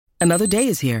Another day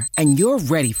is here, and you're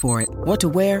ready for it. What to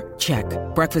wear? Check.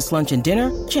 Breakfast, lunch, and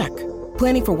dinner? Check.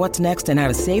 Planning for what's next and how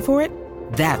to save for it?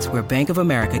 That's where Bank of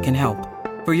America can help.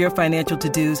 For your financial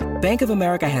to-dos, Bank of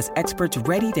America has experts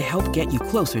ready to help get you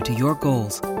closer to your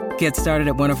goals. Get started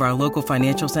at one of our local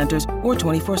financial centers or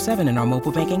 24/7 in our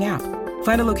mobile banking app.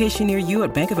 Find a location near you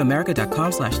at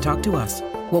bankofamerica.com/talktous.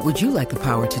 What would you like the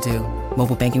power to do?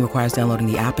 Mobile banking requires downloading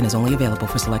the app and is only available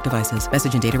for select devices.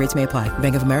 Message and data rates may apply.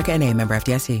 Bank of America N.A., member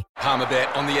FDIC.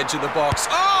 Palmerbet on the edge of the box.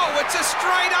 Oh, it's a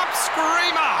straight-up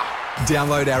screamer!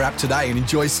 Download our app today and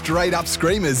enjoy straight-up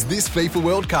screamers this FIFA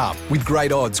World Cup with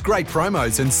great odds, great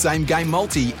promos and same-game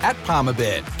multi at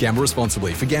Palmerbet. Gamble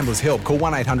responsibly. For Gamblers' Help, call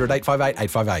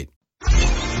 1-800-858-858.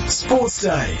 Sports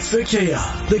Day for Kia.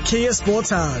 The Kia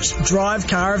Sportage. Drive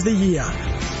Car of the Year.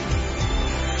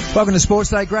 Welcome to Sports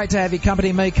Day. Great to have your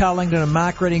company. Me, Carl Langdon and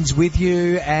Mark Reddings with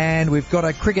you. And we've got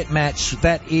a cricket match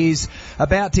that is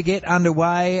about to get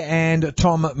underway, and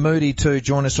Tom Moody to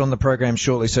join us on the program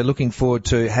shortly. So looking forward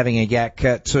to having a yak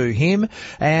to him.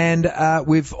 And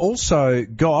we've also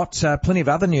got plenty of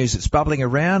other news that's bubbling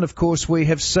around. Of course, we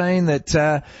have seen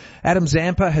that Adam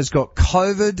Zampa has got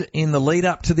COVID in the lead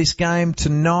up to this game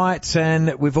tonight.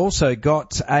 And we've also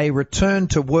got a return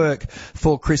to work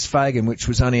for Chris Fagan, which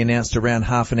was only announced around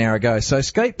half an hour ago. So,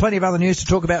 Skeet, plenty of other news to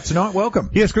talk about tonight. Welcome.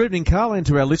 Yes, good evening, Carl, and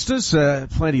to our listeners.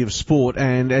 Plenty of sport,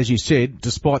 and as you said,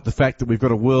 despite the fact that we've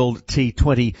got a World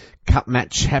T20 Cup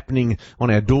match happening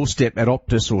on our doorstep at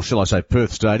Optus, or shall I say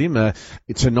Perth Stadium,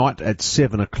 tonight at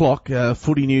 7 o'clock,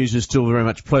 footy news is still very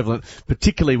much prevalent,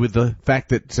 particularly with the fact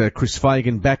that Chris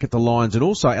Fagan back at the Lions, and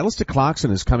also Alistair Clarkson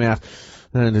has come out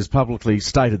and has publicly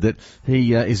stated that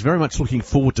he is very much looking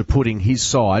forward to putting his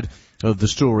side of the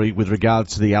story with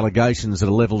regards to the allegations that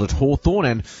are levelled at Hawthorn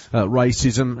and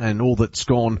racism and all that's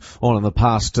gone on in the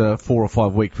past 4 or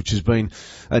 5 weeks, which has been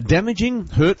damaging,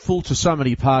 hurtful to so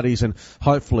many parties, and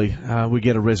hopefully we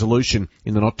get a resolution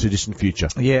in the not-too-distant future.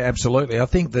 Yeah, absolutely. I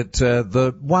think that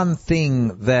the one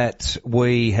thing that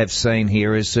we have seen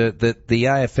here is that the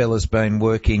AFL has been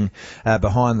working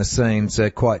behind the scenes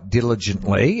quite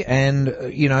diligently, and,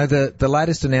 you know, the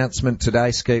latest announcement today,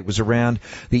 Skeet, was around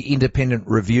the independent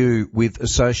review with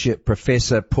Associate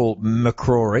Professor Paul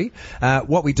McCrory.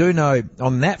 What we do know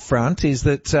on that front is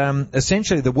that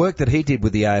essentially the work that he did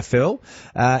with the AFL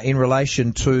in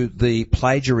relation to the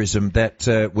plagiarism that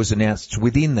was announced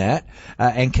within that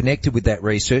and connected with that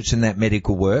research and that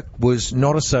medical work was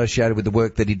not associated with the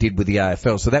work that he did with the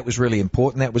AFL. So that was really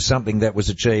important. That was something that was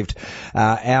achieved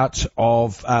out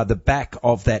of the back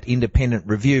of that independent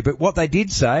review. But what they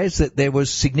did say is that there was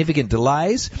significant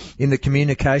delays in the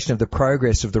communication of the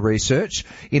progress of the research,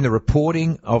 in the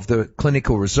reporting of the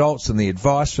clinical results and the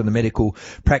advice from the medical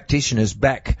practitioners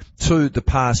back to the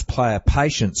past player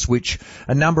patients, which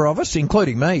a number of us,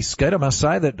 including me, Skeet, I must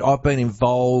say that I've been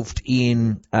involved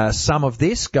in some of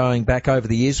this going back over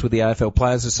the years with the AFL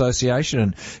Players Association,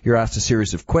 and you're asked a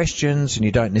series of questions and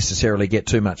you don't necessarily get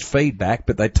too much feedback,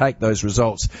 but they take those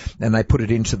results and they put it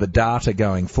into the data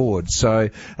going forward. So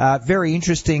very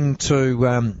interesting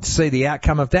to see the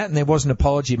outcome of that, and there was an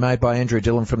apology made by Andrew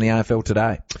Dillon from the AFL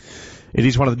today. It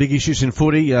is one of the big issues in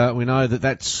footy. We know that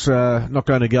that's not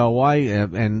going to go away,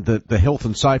 and that the health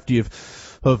and safety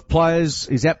of players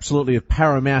is absolutely of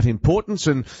paramount importance,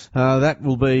 and that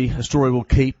will be a story we'll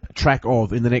keep track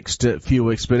of in the next few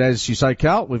weeks. But as you say,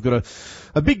 Carl, we've got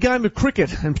a big game of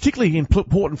cricket, and particularly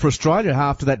important for Australia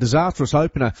after that disastrous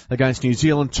opener against New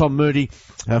Zealand. Tom Moody,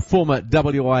 former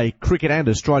WA cricket and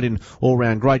Australian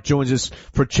all-round great, joins us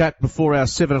for a chat before our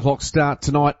 7 o'clock start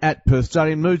tonight at Perth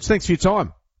Stadium. Moods, thanks for your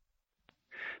time.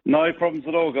 No problems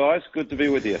at all, guys. Good to be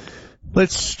with you.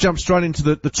 Let's jump straight into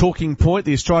the talking point,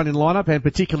 the Australian lineup, and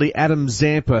particularly Adam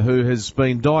Zampa, who has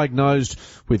been diagnosed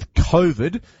with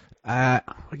COVID.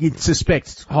 You'd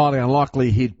suspect highly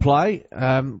unlikely he'd play.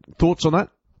 Thoughts on that?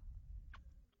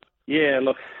 Yeah,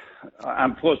 look,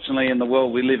 unfortunately in the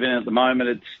world we live in at the moment,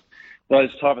 it's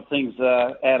those type of things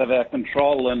are out of our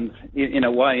control and in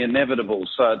a way inevitable.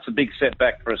 So it's a big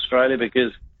setback for Australia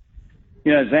because,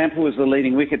 you know, Zampa was the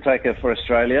leading wicket taker for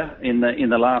Australia in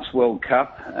the last World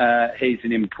Cup. He's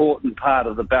an important part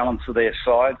of the balance of their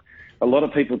side. A lot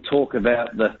of people talk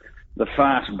about the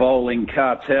fast bowling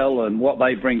cartel and what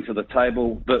they bring to the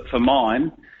table, but for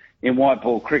mine, in white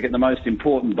ball cricket, the most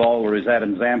important bowler is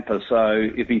Adam Zampa. So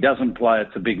if he doesn't play,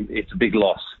 it's a big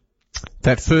loss.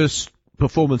 That first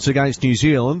performance against New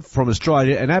Zealand from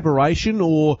Australia, an aberration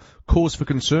or cause for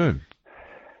concern?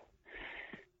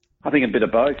 I think a bit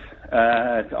of both.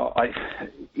 I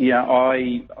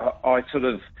sort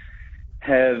of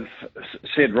have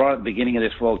said right at the beginning of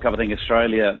this World Cup, I think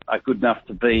Australia are good enough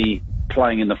to be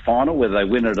playing in the final, whether they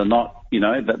win it or not. You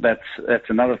know, that's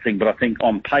another thing. But I think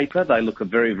on paper they look a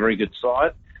very, very good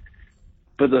side.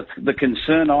 But the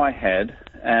concern I had,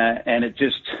 and it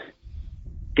just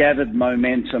gathered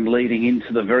momentum leading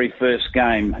into the very first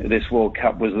game of this World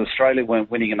Cup, was Australia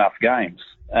weren't winning enough games.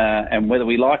 And whether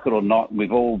we like it or not,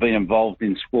 we've all been involved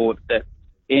in sport at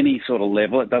any sort of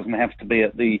level. It doesn't have to be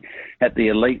at the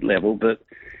elite level, but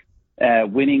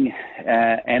winning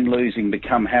and losing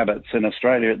become habits. And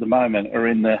Australia at the moment are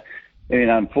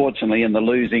unfortunately in the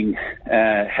losing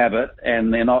habit,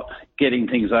 and they're not getting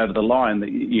things over the line.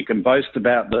 You can boast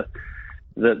about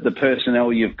the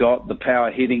personnel you've got, the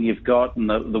power hitting you've got, and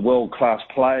the world-class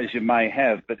players you may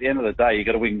have, but at the end of the day, you've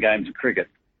got to win games of cricket.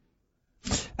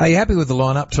 Are you happy with the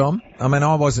lineup, Tom? I mean,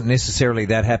 I wasn't necessarily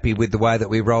that happy with the way that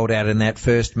we rolled out in that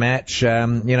first match.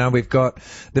 We've got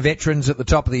the veterans at the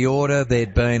top of the order.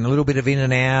 There'd been a little bit of in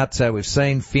and out. We've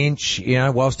seen Finch,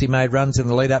 whilst he made runs in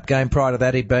the lead-up game prior to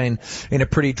that, he'd been in a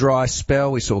pretty dry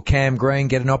spell. We saw Cam Green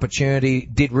get an opportunity,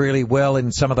 did really well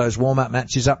in some of those warm-up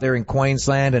matches up there in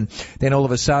Queensland, and then all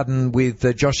of a sudden with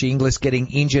Joshy Inglis getting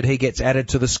injured, he gets added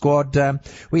to the squad. Were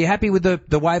you happy with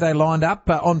the way they lined up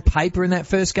on paper in that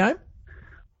first game?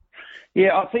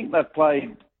 Yeah, I think they've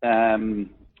played their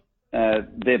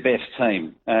best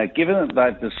team. Given that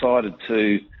they've decided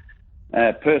to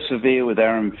persevere with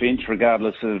Aaron Finch,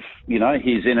 regardless of,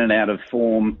 his in and out of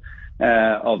form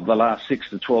of the last 6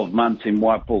 to 12 months in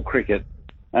white ball cricket,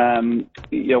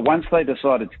 once they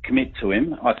decided to commit to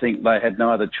him, I think they had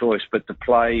no other choice but to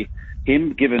play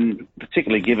him,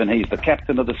 particularly given he's the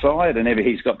captain of the side and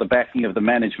he's got the backing of the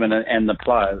management and the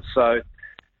players. So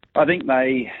I think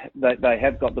they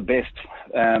have got the best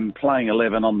playing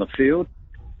 11 on the field.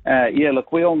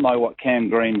 We all know what Cam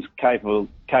Green's capable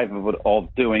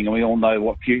of doing, and we all know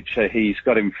what future he's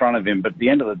got in front of him. But at the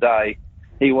end of the day,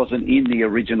 he wasn't in the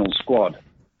original squad.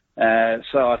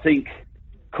 So I think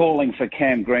calling for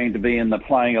Cam Green to be in the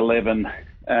playing 11,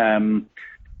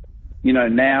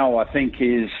 now I think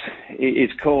is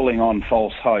calling on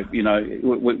false hope.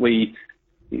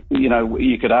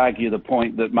 You could argue the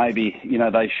point that maybe,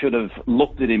 they should have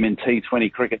looked at him in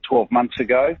T20 cricket 12 months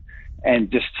ago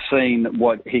and just seen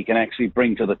what he can actually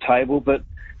bring to the table. But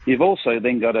you've also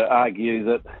then got to argue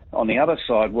that on the other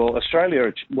side, well, Australia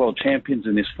are world champions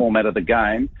in this format of the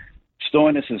game.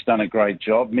 Stoinis has done a great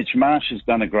job. Mitch Marsh has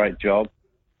done a great job.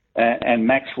 And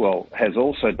Maxwell has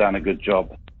also done a good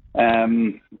job.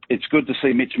 It's good to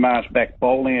see Mitch Marsh back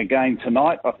bowling again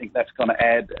tonight. I think that's going to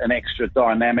add an extra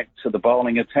dynamic to the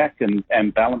bowling attack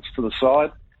and balance to the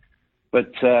side.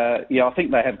 But, I think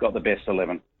they have got the best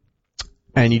 11.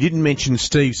 And you didn't mention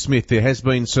Steve Smith. There has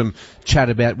been some chat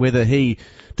about whether he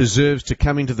deserves to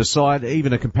come into the side.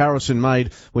 Even a comparison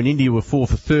made when India were 4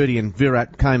 for 30 and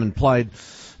Virat came and played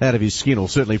out of his skin, or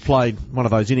certainly played one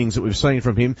of those innings that we've seen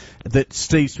from him, that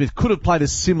Steve Smith could have played a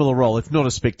similar role, if not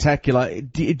as spectacular.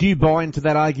 Do you buy into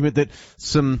that argument that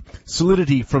some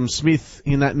solidity from Smith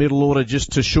in that middle order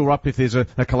just to shore up if there's a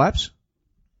collapse?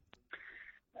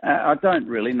 I don't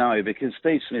really know, because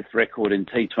Steve Smith's record in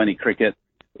T20 cricket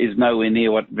is nowhere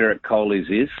near what Virat Kohli's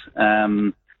is,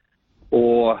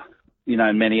 or,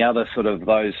 many other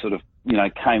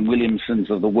Kane Williamsons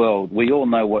of the world. We all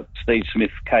know what Steve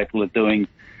Smith's capable of doing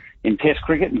in Test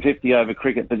cricket and 50-over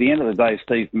cricket. But at the end of the day,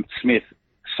 Steve Smith,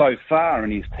 so far in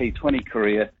his T20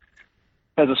 career,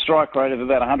 has a strike rate of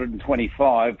about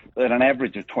 125 at an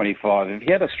average of 25. If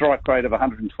he had a strike rate of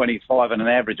 125 and an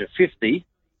average of 50,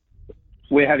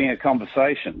 we're having a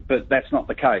conversation. But that's not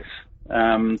the case.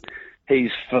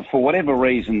 He's, for whatever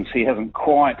reasons, he hasn't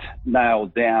quite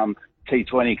nailed down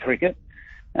T20 cricket.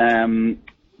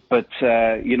 But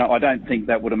I don't think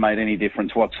that would have made any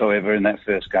difference whatsoever in that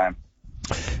first game.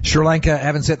 Sri Lanka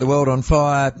haven't set the world on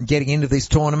fire getting into this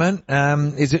tournament.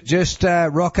 Is it just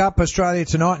rock up Australia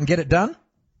tonight and get it done?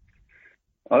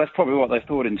 Well, that's probably what they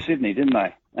thought in Sydney, didn't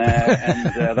they?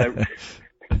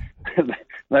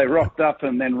 They rocked up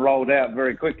and then rolled out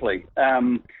very quickly. I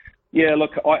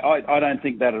don't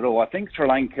think that at all. I think Sri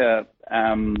Lanka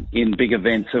in big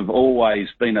events have always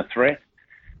been a threat.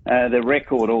 Their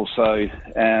record also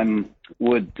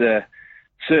would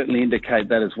certainly indicate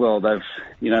that as well.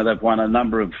 They've won a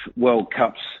number of World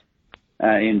Cups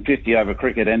in 50-over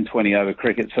cricket and 20-over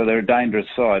cricket, so they're a dangerous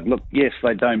side. Look, yes,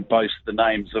 they don't boast the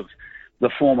names of the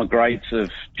former greats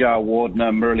of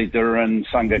Jayawardene, Murali Dhuran,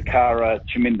 Sangakkara,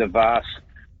 Chaminda Vas,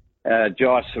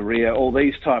 Jai Surya, all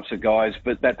these types of guys,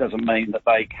 but that doesn't mean that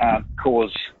they can't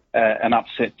cause an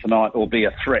upset tonight or be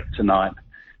a threat tonight.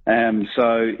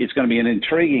 So it's going to be an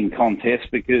intriguing contest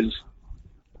because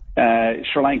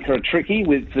Sri Lanka are tricky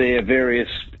with their various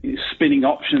spinning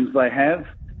options they have.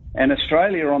 And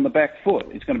Australia are on the back foot.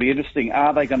 It's going to be interesting.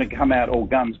 Are they going to come out all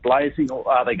guns blazing, or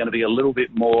are they going to be a little bit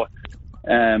more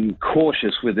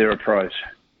cautious with their approach?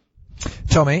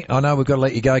 Tommy, I know we've got to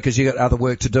let you go because you've got other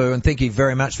work to do, and thank you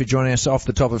very much for joining us off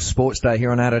the top of Sports Day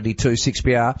here on 882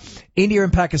 6PR. India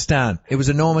and Pakistan, it was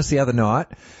enormous the other night.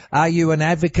 Are you an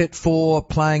advocate for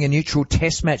playing a neutral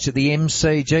test match at the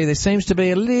MCG? There seems to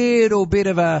be a little bit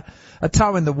of a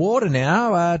toe in the water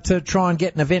now to try and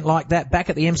get an event like that back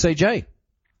at the MCG.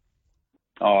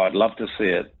 Oh, I'd love to see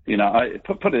it. You know,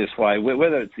 put it this way,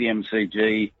 whether it's the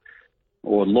MCG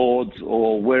or Lords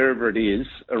or wherever it is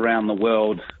around the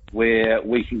world where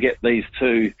we can get these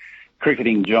two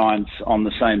cricketing giants on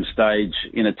the same stage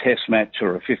in a test match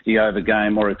or a 50-over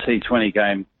game or a T20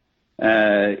 game,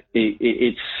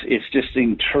 it's just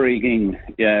intriguing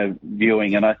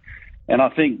viewing. And I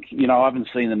think, you know, I haven't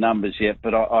seen the numbers yet,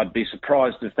 but I'd be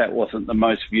surprised if that wasn't the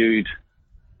most viewed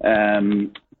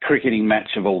cricketing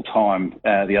match of all time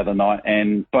the other night,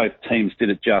 and both teams did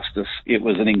it justice. It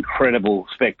was an incredible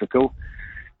spectacle.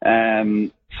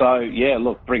 So, yeah,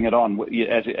 look, bring it on.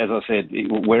 As I said,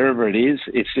 wherever it is,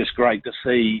 it's just great to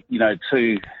see, you know,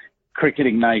 two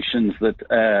cricketing nations that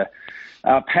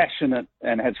are passionate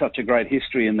and had such a great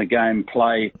history in the game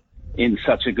play in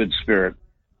such a good spirit.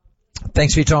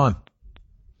 Thanks for your time.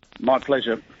 My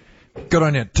pleasure. Good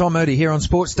on you. Tom Moody here on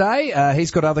Sports Day.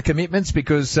 He's got other commitments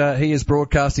because he is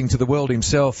broadcasting to the world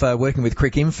himself, working with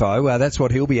Cricinfo. That's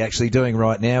what he'll be actually doing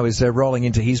right now, is rolling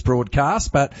into his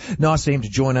broadcast. But nice for him to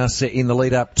join us in the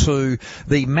lead up to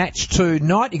the match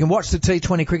tonight. You can watch the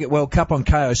T20 Cricket World Cup on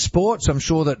Kayo Sports. I'm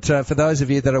sure that for those of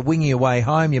you that are winging your way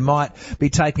home, you might be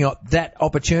taking up that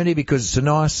opportunity because it's a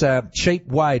nice, cheap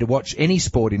way to watch any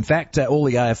sport. In fact, all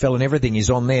the AFL and everything is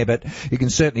on there, but you can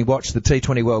certainly watch the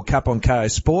T20 World Cup on Kayo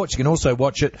Sports. You can also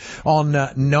watch it on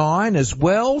 9 as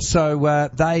well. So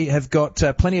they have got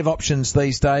plenty of options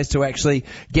these days to actually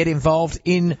get involved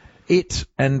in it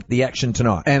and the action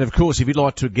tonight. And of course, if you'd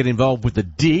like to get involved with the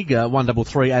dig,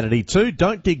 133 882,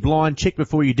 don't dig blind, check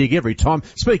before you dig every time.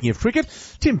 Speaking of cricket,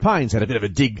 Tim Paine's had a bit of a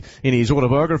dig in his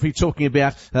autobiography, talking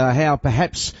about how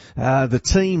perhaps the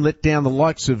team let down the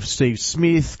likes of Steve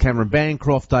Smith, Cameron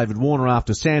Bancroft, David Warner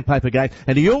after Sandpaper Gate,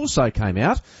 and he also came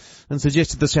out and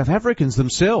suggested the South Africans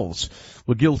themselves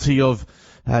were guilty of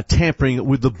tampering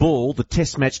with the ball, the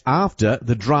test match after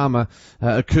the drama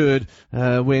occurred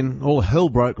when all hell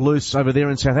broke loose over there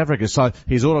in South Africa. So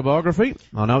his autobiography,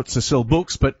 I know it's to sell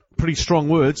books, but pretty strong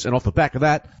words, and off the back of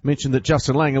that, mentioned that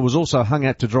Justin Langer was also hung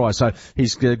out to dry. So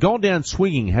he's gone down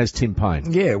swinging, has Tim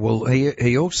Paine. Yeah, well,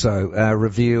 he also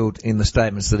revealed in the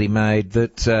statements that he made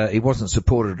that he wasn't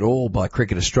supported at all by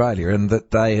Cricket Australia, and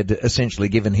that they had essentially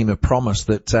given him a promise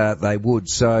that they would.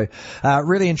 So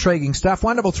really intriguing stuff.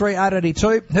 133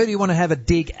 882. Who do you want to have a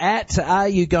dig at? Are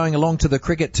you going along to the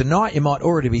cricket tonight? You might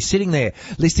already be sitting there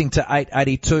listening to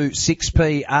 882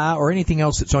 6PR or anything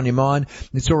else that's on your mind.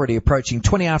 It's already approaching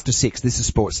 20 after 6. This is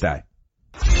Sports Day.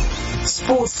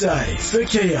 Sports Day for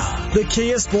Kia. The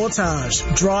Kia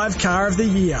Sportage Drive Car of the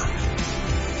Year.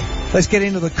 Let's get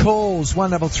into the calls.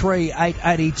 133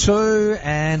 882,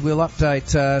 and we'll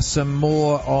update some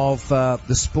more of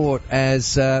the sport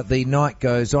as the night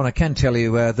goes on. I can tell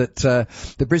you that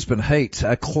the Brisbane Heat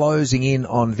are closing in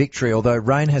on victory, although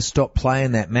rain has stopped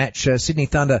playing that match. Sydney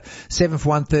Thunder 7 for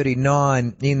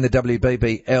 139 in the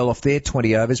WBBL off their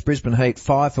 20 overs. Brisbane Heat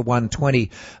 5 for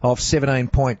 120 off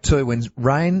 17.2 when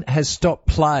rain has stopped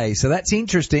play. So that's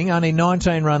interesting. Only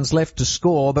 19 runs left to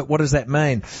score, but what does that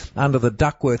mean under the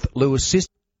Duckworth Lewis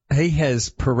system? He has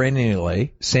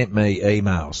perennially sent me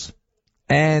emails,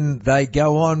 and they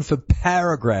go on for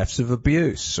paragraphs of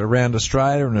abuse around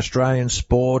Australia and Australian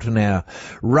sport and how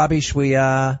rubbish we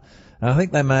are. I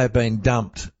think they may have been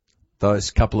dumped, those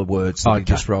couple of words that he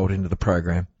just rolled into the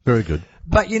program. Very good.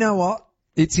 But you know what?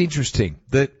 It's interesting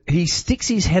that he sticks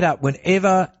his head up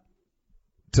whenever,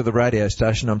 to the radio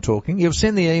station I'm talking, he'll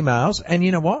send the emails, and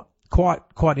you know what?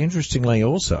 Quite interestingly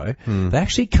also, they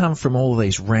actually come from all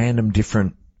these random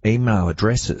different email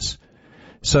addresses.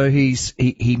 So he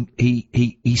switches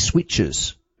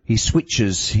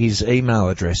his email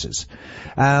addresses.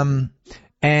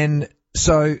 And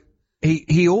so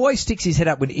he always sticks his head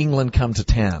up when England come to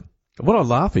town. What I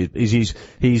laugh at is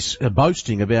he's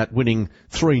boasting about winning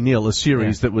 3-0, a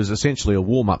series that was essentially a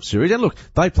warm-up series. And look,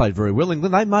 they played very well.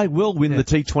 England, they may well win the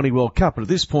T20 World Cup, but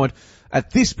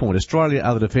at this point, Australia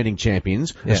are the defending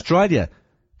champions. Yeah. Australia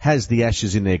has the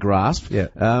Ashes in their grasp. Yeah.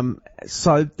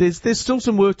 So there's still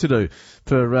some work to do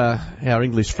for our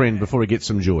English friend before he gets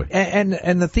some joy.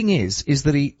 And the thing is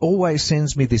that he always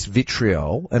sends me this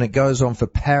vitriol, and it goes on for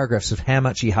paragraphs of how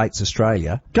much he hates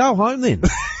Australia. Go home then.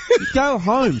 Go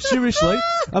home, seriously.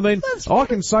 I mean, I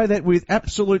can say that with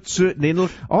absolute certainty. And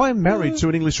look, I am married to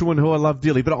an English woman who I love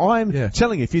dearly, but I am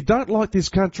telling you, if you don't like this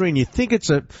country and you think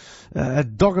it's a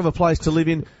dog of a place to live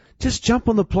in, just jump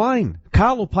on the plane.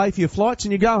 Carl will pay for your flights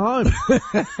and you go home.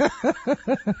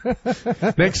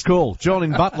 Next call, John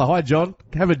in Butler. Hi, John.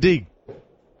 Have a dig.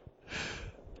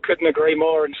 Couldn't agree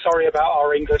more, and sorry about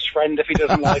our English friend if he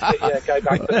doesn't like it. Yeah, go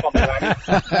back to Pomeranian.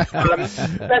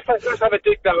 Let's have a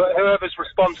dig, though, at whoever's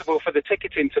responsible for the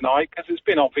ticketing tonight, because it's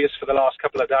been obvious for the last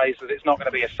couple of days that it's not going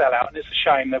to be a sellout, and it's a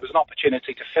shame. There was an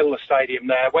opportunity to fill the stadium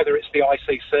there, whether it's the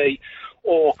ICC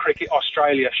or Cricket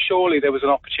Australia. Surely there was an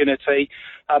opportunity.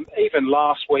 Even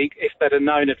last week, if they'd have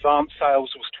known advance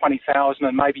sales was 20,000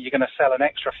 and maybe you're going to sell an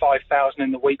extra 5,000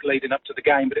 in the week leading up to the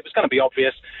game, but it was going to be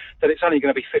obvious that it's only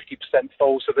going to be 50%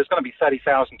 full, so there's going to be 30,000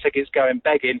 tickets going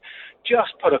begging.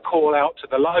 Just put a call out to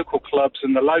the local clubs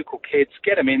and the local kids,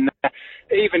 get them in there,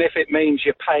 even if it means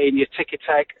you're paying your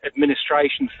Ticketek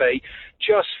administration fee.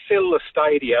 Just fill the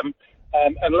stadium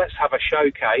and let's have a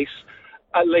showcase,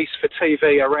 at least for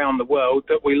TV around the world,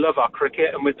 that we love our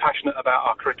cricket and we're passionate about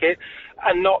our cricket.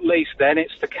 And not least then,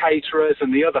 it's the caterers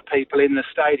and the other people in the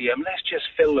stadium. Let's just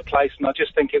fill the place, and I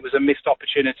just think it was a missed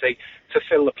opportunity to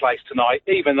fill the place tonight.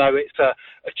 Even though it's a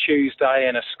Tuesday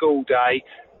and a school day,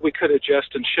 we could have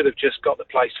just and should have just got the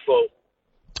place full.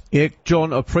 Yeah,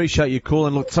 John, I appreciate your call,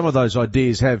 and look, some of those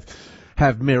ideas have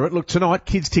merit. Look, tonight,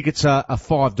 kids' tickets are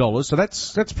 $5, so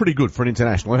that's pretty good for an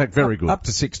international. In fact, very good. Up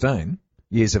to 16.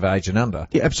 Years of age and under.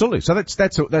 Yeah, absolutely. So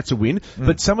that's a win.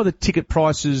 But some of the ticket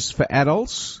prices for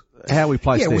adults, how are we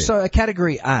placed there? Well, so a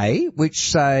category A, which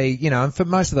say, and for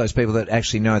most of those people that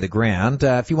actually know the ground,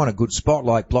 if you want a good spot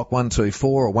like block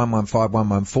 124 or 115,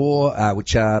 114,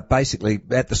 which are basically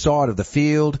at the side of the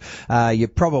field, you're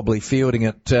probably fielding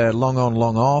it long on,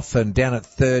 long off, and down at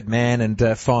third man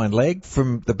and fine leg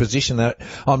from the position that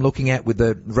I'm looking at with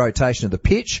the rotation of the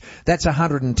pitch. That's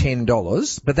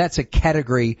 $110, but that's a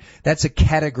category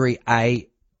A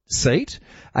seat.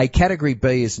 A category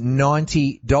B is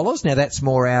 $90. Now that's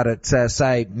more out at,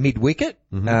 say, mid-wicket,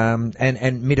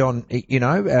 and mid-on,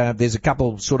 there's a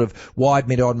couple sort of wide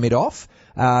mid-on, mid-off,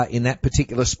 in that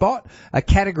particular spot. A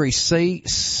category C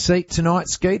seat tonight,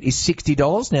 Skeet, is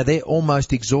 $60. Now they're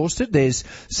almost exhausted. There's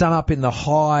some up in the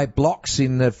high blocks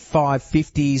in the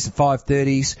 550s,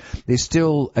 530s. There's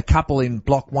still a couple in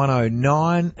block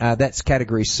 109. That's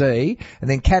category C. And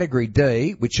then category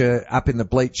D, which are up in the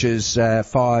bleachers,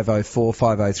 504,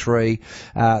 503.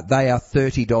 They are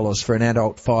 $30 for an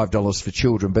adult, $5 for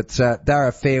children. But they're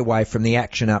a fair way from the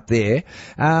action up there.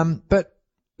 But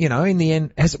in the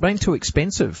end, has it been too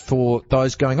expensive for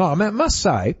those going on? I mean, I must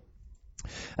say,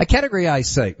 a category A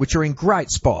seat, which are in great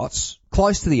spots,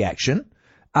 close to the action,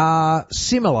 are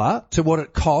similar to what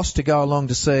it costs to go along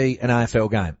to see an AFL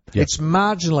game. Yep. It's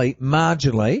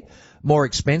marginally more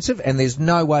expensive, and there's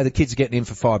no way the kids are getting in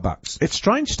for $5. It's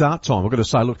strange start time, I've got to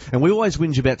say. Look, and we always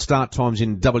whinge about start times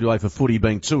in WA for footy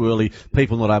being too early,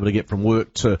 people not able to get from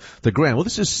work to the ground. Well,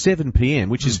 this is 7 p.m,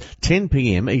 which is 10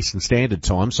 p.m. Eastern Standard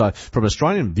Time. So from an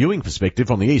Australian viewing perspective,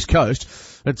 on the East Coast,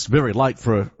 it's very late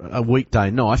for a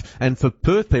weekday night. And for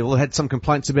Perth people, had some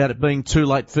complaints about it being too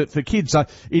late for kids. So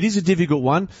it is a difficult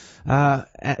one.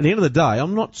 At the end of the day,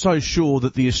 I'm not so sure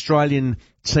that the Australian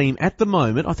team at the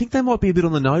moment, I think they might be a bit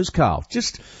on the nose, Carl.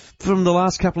 Just from the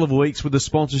last couple of weeks with the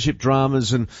sponsorship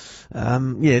dramas and,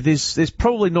 there's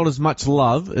probably not as much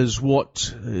love as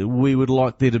what we would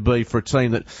like there to be for a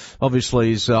team that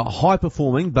obviously is high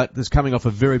performing, but is coming off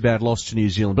a very bad loss to New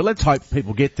Zealand. But let's hope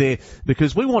people get there,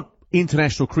 because we want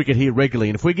international cricket here regularly.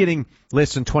 And if we're getting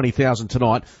less than 20,000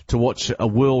 tonight to watch a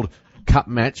World Cup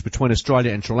match between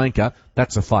Australia and Sri Lanka,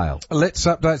 that's a fail. Let's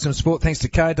update some sport. Thanks to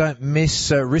Kay. Don't miss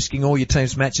risking all your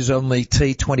team's matches on the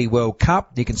T20 World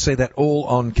Cup. You can see that all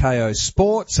on KO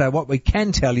Sport. So what we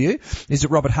can tell you is that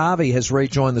Robert Harvey has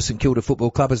rejoined the St Kilda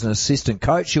Football Club as an assistant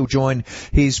coach. He'll join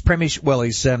his premiership,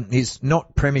 his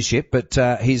not premiership, but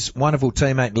his wonderful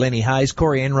teammate Lenny Hayes,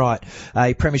 Corey Enright,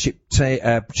 a premiership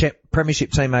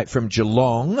teammate from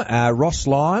Geelong, Ross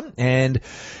Lyon, and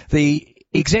the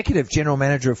Executive General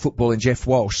Manager of Football in Jeff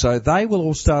Walsh. So they will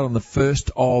all start on the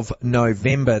 1st of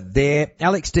November. There,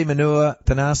 Alex Di Manua,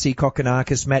 Thanasi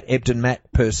Kokonakis, Matt Ebden, Matt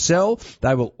Purcell,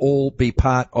 they will all be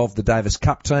part of the Davis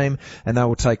Cup team, and they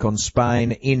will take on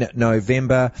Spain in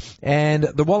November. And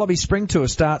the Wallaby Spring Tour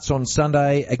starts on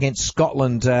Sunday against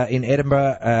Scotland in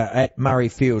Edinburgh at Murray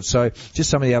Field. So just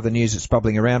some of the other news that's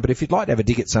bubbling around. But if you'd like to have a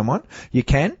dig at someone, you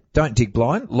can. Don't dig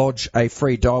blind. Lodge a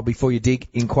free dial before you dig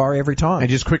inquiry every time. And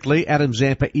just quickly, Adam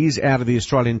Zampa is out of the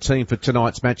Australian team for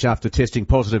tonight's match after testing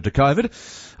positive to COVID.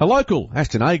 A local,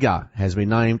 Ashton Agar, has been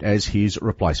named as his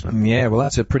replacement. Yeah, well,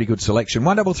 that's a pretty good selection.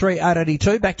 133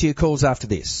 882. Back to your calls after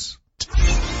this.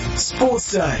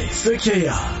 Sports Day for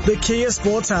Kia. The Kia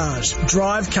Sportage.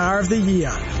 Drive Car of the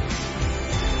Year.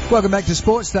 Welcome back to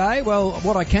Sports Day. Well,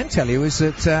 what I can tell you is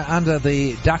that under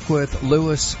the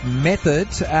Duckworth-Lewis method,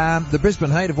 the Brisbane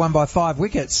Heat have won by 5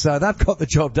 wickets, so they've got the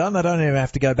job done. They don't even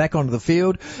have to go back onto the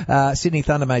field. Sydney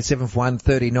Thunder made 7 for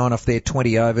 139 off their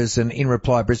 20 overs, and in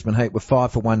reply, Brisbane Heat were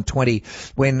 5 for 120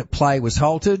 when play was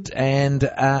halted, and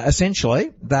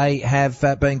essentially they have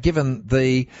been given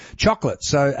the chocolate.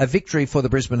 So a victory for the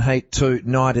Brisbane Heat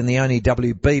tonight in the only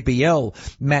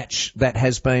WBBL match that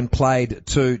has been played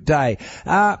today.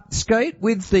 Skeet,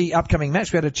 with the upcoming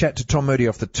match, we had a chat to Tom Moody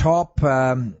off the top.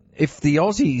 If the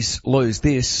Aussies lose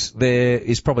this, there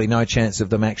is probably no chance of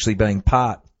them actually being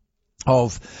part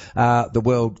of the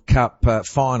World Cup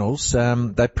finals.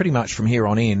 They pretty much from here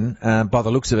on in, by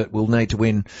the looks of it, will need to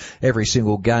win every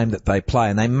single game that they play,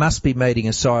 and they must be meeting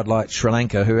a side like Sri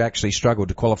Lanka, who actually struggled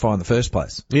to qualify in the first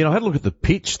place. Yeah, I had a look at the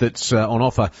pitch that's on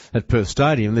offer at Perth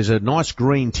Stadium. There's a nice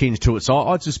green tinge to it, so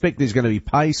I'd suspect there's going to be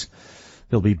pace,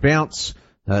 there'll be bounce,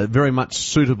 very much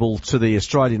suitable to the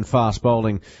Australian fast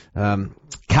bowling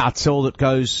cartel that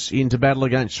goes into battle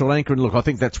against Sri Lanka. And look, I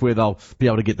think that's where they'll be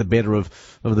able to get the better of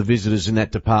the visitors in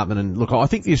that department. And look, I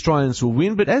think the Australians will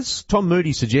win, but as Tom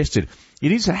Moody suggested,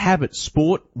 it is a habit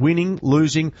sport, winning,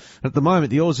 losing. At the moment,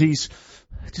 the Aussies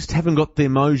just haven't got their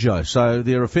mojo. So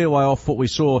they're a fair way off what we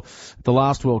saw at the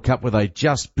last World Cup, where they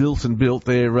just built and built.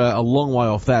 They're a long way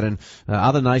off that. And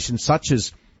other nations such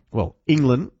as, well,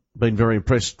 England, been very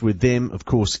impressed with them. Of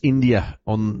course, India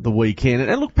on the weekend.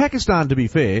 And look, Pakistan, to be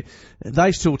fair,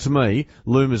 they still, to me,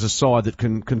 loom as a side that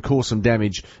can cause some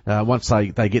damage once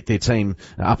they get their team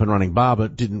up and running. Barber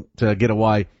didn't get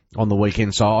away on the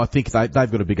weekend, so I think they've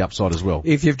got a big upside as well.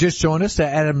 If you've just joined us,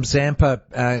 Adam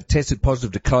Zampa tested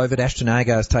positive to COVID. Ashton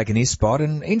Agar has taken his spot,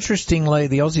 and interestingly,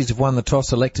 the Aussies have won the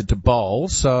toss, elected to bowl,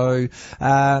 so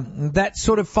that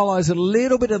sort of follows a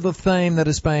little bit of the theme that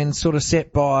has been sort of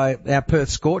set by our Perth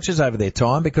Scorchers over their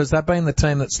time, because they've been the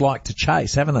team that's liked to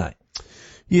chase, haven't they?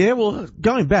 Yeah, well,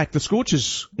 going back, the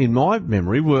Scorchers, in my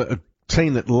memory, were a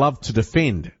team that loved to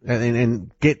defend and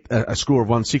get a score of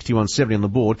 160, 170 on the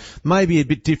board. Maybe a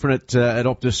bit different at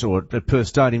Optus or at Perth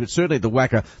Stadium, but certainly at the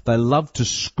Wacker, they love to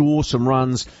score some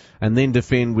runs and then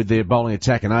defend with their bowling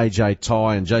attack, and AJ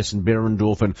Tye and Jason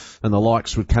Berendorf and the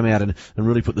likes would come out and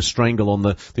really put the strangle on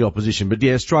the opposition. But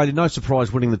yeah, Australia, no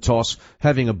surprise winning the toss,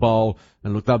 having a bowl,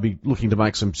 and look, they'll be looking to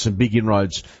make some big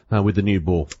inroads with the new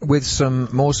ball. With some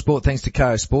more sport, thanks to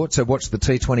Kayo Sports. So watch the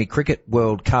T20 Cricket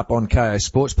World Cup on Kayo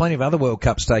Sports. Plenty of other World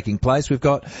Cups taking place. We've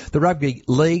got the Rugby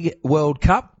League World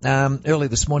Cup. Early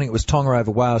this morning it was Tonga over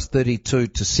Wales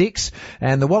 32-6.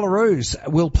 And the Wallaroos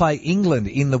will play England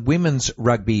in the Women's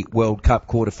Rugby World Cup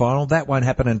quarter-final. That won't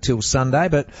happen until Sunday,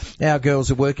 but our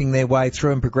girls are working their way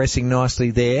through and progressing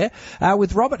nicely there.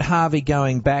 With Robert Harvey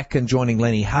going back and joining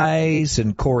Lenny Hayes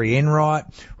and Corey Enright,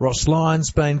 Ross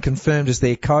Lyons been confirmed as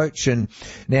their coach, and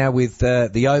now with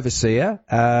the overseer,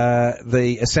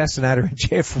 the assassinator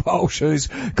Jeff Walsh, who's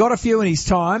got a few in his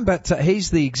time, but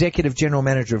he's the executive general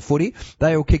manager of footy.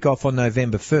 They will kick off on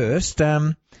November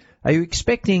 1st. Are you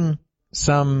expecting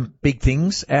some big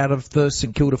things out of the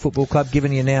St Kilda Football Club,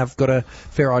 given you now have got a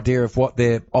fair idea of what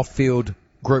their off-field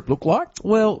group look like?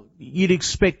 Well, you'd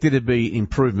expect there to be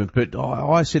improvement, but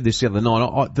I said this the other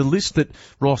night. The list that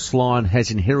Ross Lyon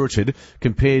has inherited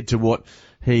compared to what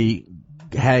he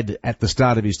had at the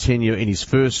start of his tenure in his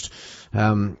first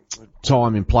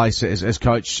time in place as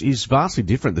coach is vastly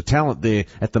different. The talent there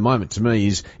at the moment, to me,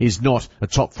 is not a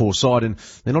top 4 side, and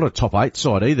they're not a top 8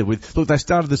 side either. Look, they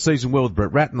started the season well with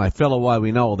Brett Ratton. They fell away.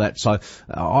 We know all that. So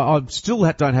I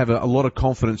still don't have a lot of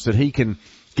confidence that he can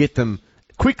get them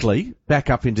quickly back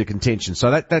up into contention.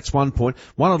 So that's one point.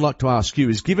 One I'd like to ask you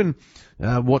is, given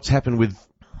what's happened with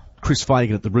Chris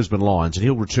Fagan at the Brisbane Lions, and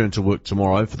he'll return to work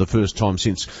tomorrow for the first time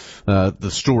since the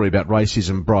story about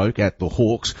racism broke at the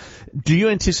Hawks, do you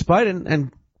anticipate,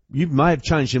 and you may have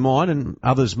changed your mind and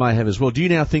others may have as well, do you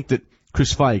now think that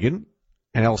Chris Fagan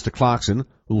and Alistair Clarkson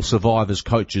will survive as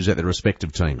coaches at their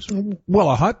respective teams? Well,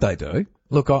 I hope they do.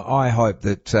 Look, I hope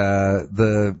that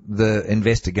the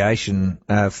investigation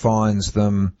finds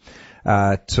them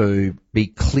to be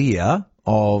clear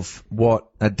of what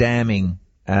are damning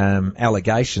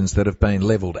allegations that have been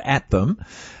levelled at them.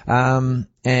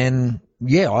 And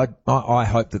yeah, I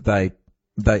hope that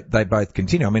they both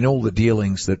continue. I mean, all the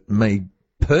dealings that me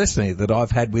personally that I've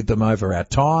had with them over our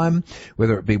time,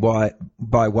 whether it be by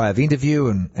way of interview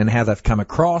and how they've come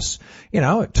across,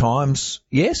 at times,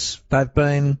 yes, they've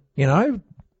been,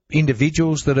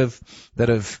 individuals that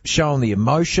have shown the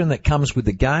emotion that comes with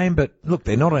the game, but look,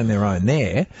 they're not on their own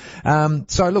there.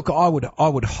 So look, I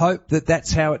would hope that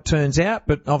that's how it turns out,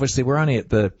 but obviously we're only at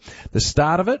the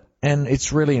start of it, and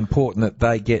it's really important that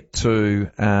they get to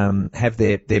have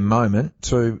their moment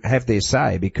to have their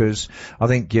say, because I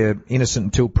think you're innocent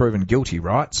until proven guilty,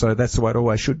 right? So that's the way it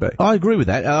always should be. I agree with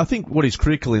that. I think what is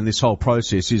critical in this whole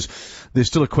process is there's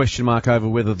still a question mark over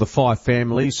whether the 5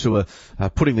 families who are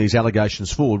putting these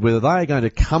allegations forward, whether they are going to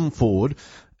come forward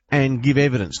and give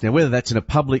evidence. Now, whether that's in a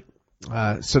public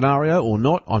scenario or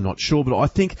not, I'm not sure, but I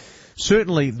think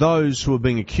certainly those who are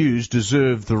being accused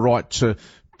deserve the right to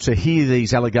hear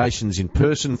these allegations in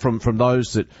person from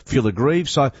those that feel aggrieved.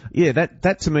 So, yeah,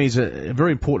 that to me is a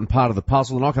very important part of the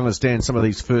puzzle, and I can understand some of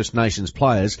these First Nations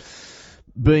players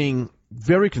being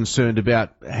very concerned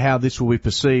about how this will be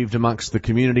perceived amongst the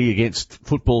community against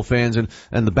football fans and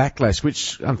the backlash,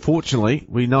 which unfortunately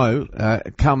we know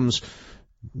comes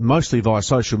mostly via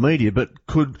social media, but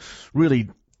could really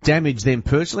damage them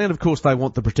personally, and of course they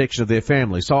want the protection of their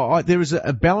family. So there is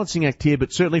a balancing act here,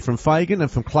 but certainly from Fagan and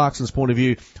from Clarkson's point of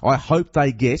view, I hope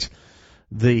they get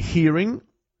the hearing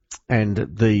and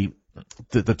the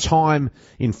time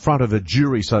in front of a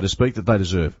jury, so to speak, that they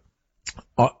deserve.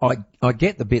 I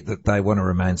get the bit that they want to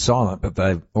remain silent, but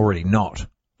they've already not,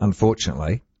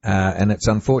 unfortunately. And it's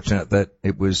unfortunate that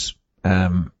it was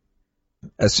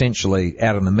essentially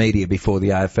out in the media before the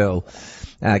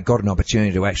AFL got an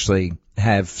opportunity to actually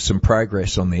have some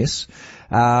progress on this.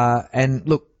 And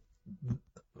look,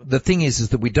 the thing is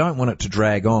that we don't want it to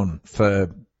drag on for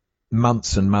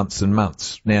months and months and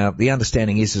months. Now, the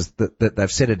understanding is that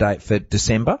they've set a date for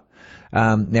December.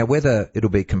 Now, whether it'll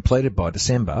be completed by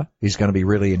December is going to be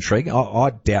really intriguing. I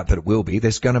doubt that it will be.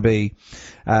 There's going to be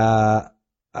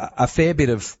a fair bit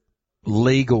of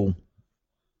legal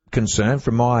concern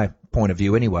from my point of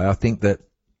view anyway. I think that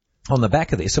on the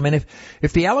back of this, I mean,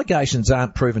 if the allegations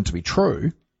aren't proven to be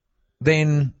true,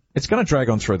 then it's going to drag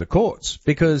on through the courts,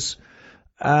 because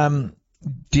do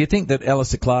you think that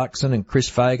Alistair Clarkson and Chris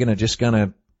Fagan are just going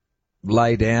to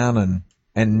lay down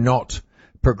and not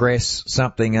progress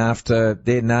something after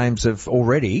their names have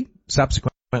already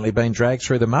subsequently been dragged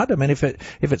through the mud? I mean, if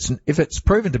it's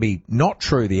proven to be not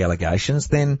true, the allegations,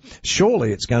 then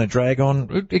surely it's going to drag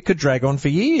on. It could drag on for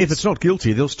years. If it's not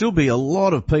guilty, there'll still be a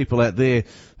lot of people out there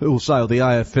who will say, the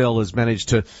AFL has managed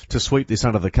to sweep this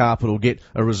under the carpet or get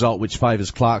a result which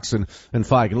favours Clarkson and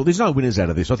Fagan. Well, there's no winners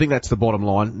out of this. I think that's the bottom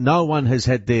line. No one has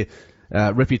had their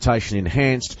reputation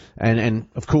enhanced, and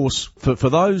of course for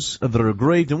those that are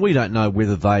aggrieved, and we don't know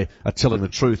whether they are telling the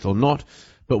truth or not,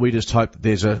 but we just hope that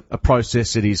there's a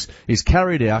process that is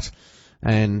carried out,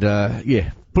 and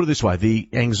put it this way, the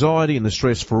anxiety and the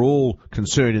stress for all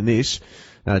concerned in this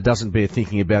doesn't bear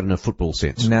thinking about in a football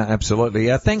sense. No, absolutely.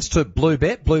 Thanks to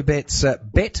Bluebet. Bluebet's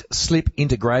Bet Slip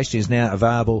integration is now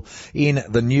available in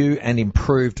the new and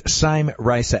improved Same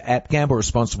Racer app. Gamble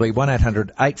responsibly.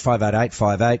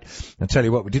 1-800-858-858. I'll tell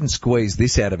you what, we didn't squeeze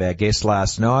this out of our guest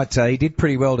last night. He did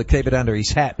pretty well to keep it under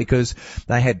his hat, because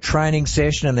they had training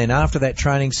session, and then after that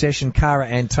training session, Cara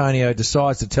Antonio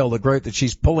decides to tell the group that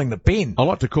she's pulling the pin. I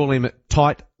like to call him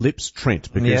Tight Lips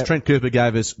Trent, because Trent Cooper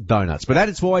gave us donuts. But that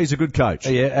is why he's a good coach.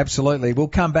 Yeah, absolutely. We'll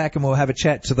come back and we'll have a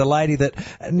chat to the lady that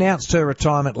announced her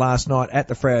retirement last night at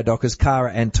the Freo Dockers,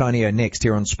 Cara Antonio, next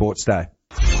here on Sports Day.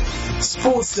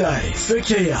 Sports Day for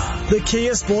Kia. The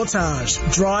Kia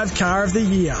Sportage Drive Car of the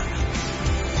Year.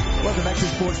 Welcome back to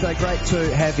Sports Day. Great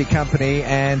to have your company,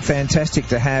 and fantastic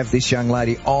to have this young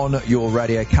lady on your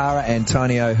radio, Cara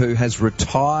Antonio, who has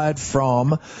retired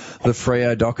from the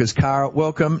Freo Dockers. Cara,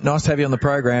 welcome. Nice to have you on the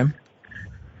program.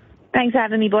 Thanks for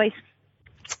having me, boys.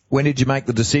 When did you make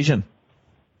the decision?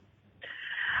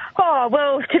 Oh,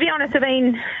 well, to be honest, I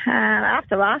mean,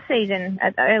 after last season,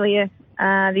 earlier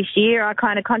this year, I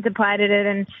kind of contemplated it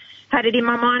and had it in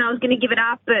my mind I was going to give it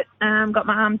up, but got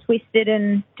my arm twisted,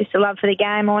 and just a love for the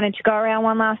game, I wanted to go around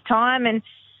one last time, and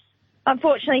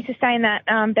unfortunately sustained that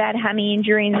bad hammy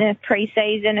injury in the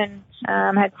pre-season and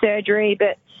had surgery.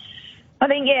 But I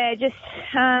think, just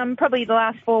probably the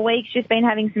last 4 weeks, just been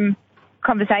having some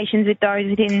conversations with those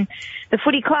within the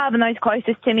footy club and those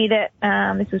closest to me that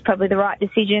this was probably the right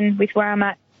decision with where I'm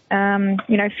at,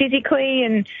 physically,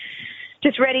 and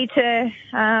just ready to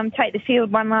take the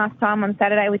field one last time on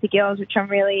Saturday with the girls, which I'm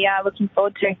really looking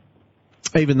forward to.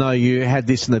 Even though you had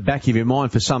this in the back of your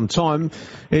mind for some time,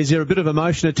 is there a bit of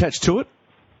emotion attached to it?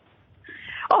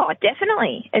 Oh,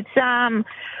 definitely. It's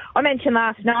I mentioned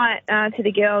last night to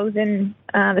the girls and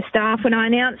the staff when I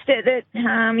announced it that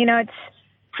it's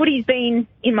footy's been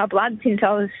in my blood since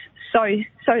I was so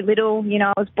little.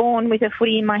 I was born with a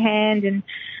footy in my hand, and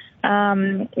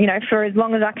for as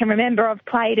long as I can remember, I've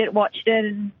played it, watched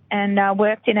it, and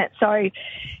worked in it. So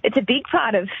it's a big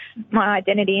part of my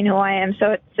identity and who I am.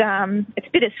 So it's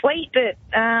bittersweet, but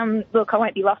look, I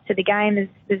won't be lost to the game.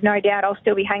 There's no doubt I'll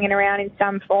still be hanging around in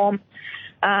some form.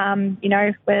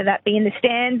 Whether that be in the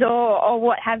stands or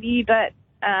what have you, but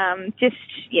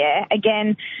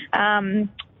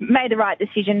made the right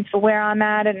decision for where I'm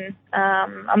at, and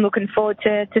I'm looking forward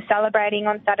to celebrating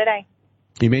on Saturday.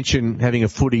 You mentioned having a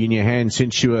footy in your hand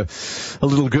since you were a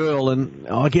little girl, and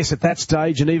I guess at that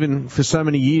stage, and even for so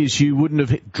many years, you wouldn't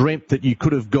have dreamt that you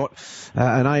could have got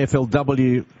an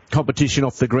AFLW competition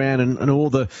off the ground and all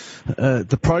the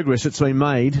progress that's been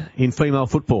made in female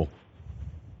football.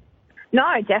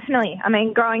 No, definitely. I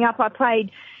mean, growing up, I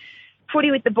played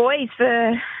footy with the boys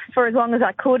for as long as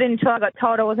I could until I got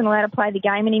told I wasn't allowed to play the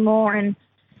game anymore. And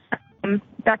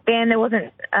back then, there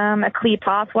wasn't a clear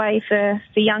pathway for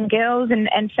young girls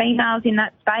and females in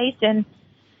that space. And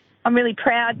I'm really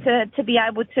proud to be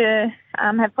able to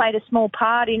have played a small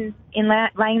part in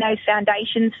laying those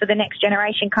foundations for the next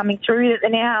generation coming through.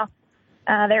 That now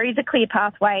there is a clear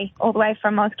pathway all the way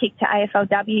from Auskick to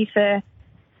AFLW for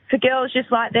girls just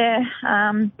like their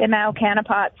male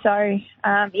counterparts. So,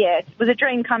 it was a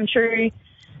dream come true,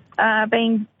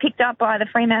 being picked up by the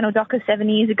Fremantle Dockers 7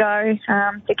 years ago.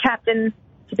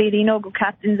 To be the inaugural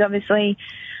captain's obviously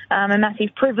a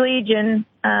massive privilege. And,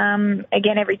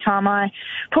 again, every time I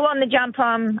pull on the jumper,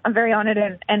 I'm very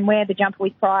honoured and wear the jumper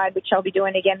with pride, which I'll be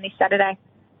doing again this Saturday.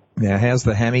 Now, how's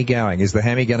the hammy going? Is the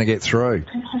hammy going to get through?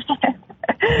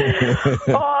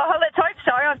 Oh, let's hope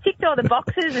so. I've ticked all the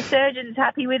boxes. The surgeon's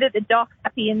happy with it. The doc's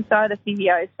happy, and so are the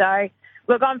physio. So,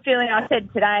 look, I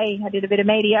said today, I did a bit of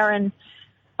media, and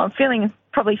I'm feeling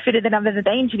probably fitter than I've ever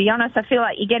been, to be honest. I feel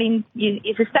like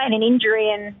you sustain an injury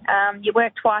and you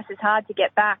work twice as hard to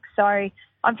get back. So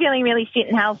I'm feeling really fit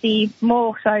and healthy,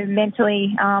 more so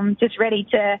mentally, just ready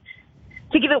to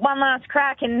give it one last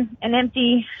crack and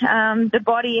empty the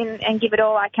body and give it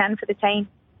all I can for the team.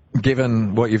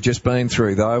 Given what you've just been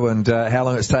through, though, and how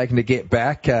long it's taken to get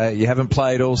back, you haven't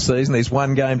played all season. There's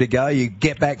one game to go. You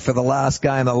get back for the last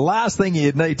game. The last thing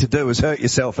you'd need to do is hurt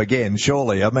yourself again,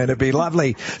 surely. I mean, it'd be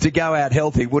lovely to go out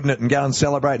healthy, wouldn't it, and go and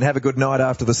celebrate and have a good night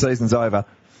after the season's over.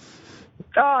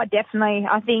 Oh, definitely.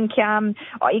 I think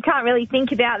you can't really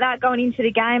think about that going into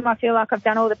the game. I feel like I've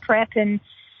done all the prep and,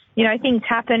 things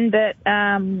happen, but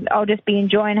I'll just be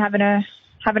enjoying having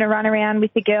a run around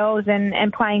with the girls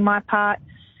and playing my part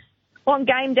on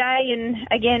game day, and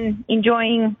again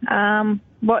enjoying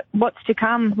what's to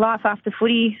come, life after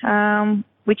footy,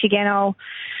 which again I'll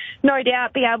no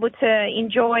doubt be able to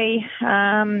enjoy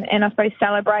and I suppose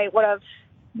celebrate what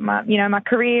my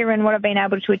career and what I've been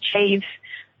able to achieve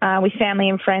with family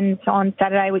and friends on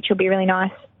Saturday, which will be really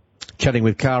nice. Chatting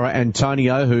with Cara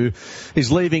Antonio, who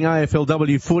is leaving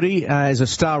AFLW footy as a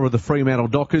star of the Fremantle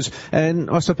Dockers. And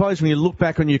I suppose when you look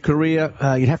back on your career,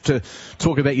 you'd have to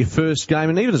talk about your first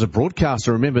game. And even as a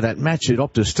broadcaster, remember that match at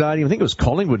Optus Stadium. I think it was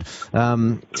Collingwood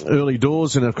early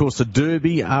doors, and of course the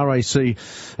Derby, RAC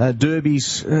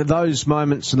derbies. Those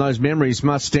moments and those memories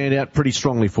must stand out pretty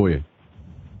strongly for you.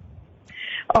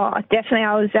 Oh, definitely.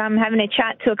 I was having a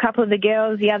chat to a couple of the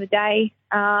girls the other day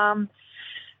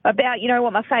about,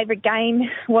 what my favourite game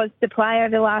was to play over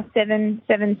the last seven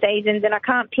seasons, and I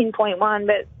can't pinpoint one,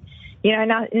 but,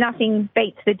 nothing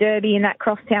beats the Derby in that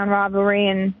crosstown rivalry,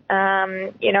 and,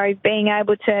 being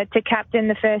able to captain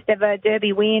the first ever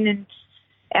Derby win and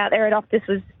out there at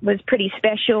Optus was pretty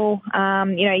special.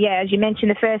 As you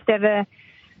mentioned, the first ever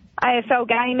AFL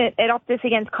game at Optus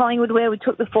against Collingwood where we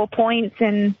took the 4 points,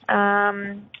 and,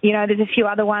 there's a few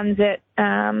other ones that,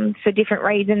 for different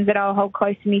reasons, that I'll hold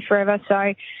close to me forever.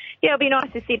 So, it'll be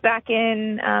nice to sit back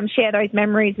and share those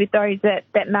memories with those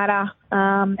that matter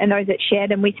and those that share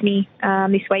them with me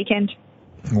this weekend.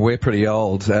 We're pretty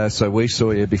old, so we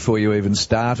saw you before you even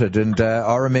started, and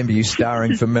I remember you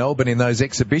starring for Melbourne in those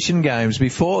exhibition games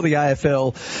before the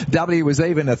AFLW was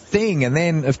even a thing, and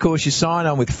then, of course, you signed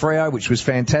on with Freo, which was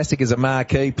fantastic as a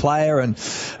marquee player, and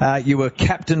you were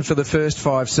captain for the first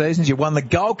 5 seasons. You won the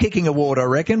goal-kicking award, I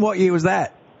reckon. What year was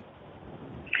that?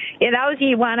 Yeah, that was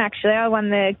year one, actually. I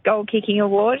won the goal kicking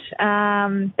award.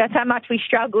 That's how much we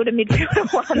struggled. A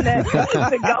midfielder won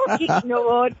the goal kicking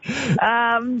award. It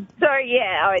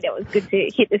was good to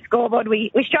hit the scoreboard.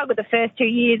 We struggled the first 2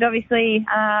 years, obviously,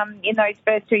 in those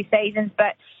first 2 seasons.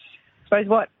 But I suppose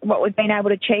what we've been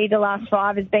able to achieve the last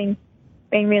 5 has been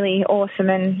really awesome.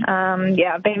 And,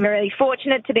 I've been really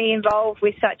fortunate to be involved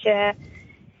with such a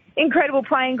incredible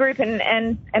playing group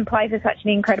and play for such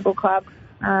an incredible club.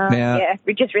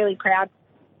 We're just really proud.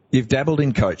 You've dabbled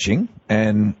in coaching,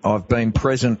 and I've been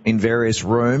present in various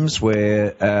rooms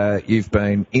where you've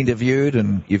been interviewed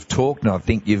and you've talked, and I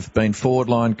think you've been forward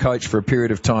line coach for a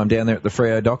period of time down there at the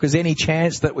Freo Dockers. Any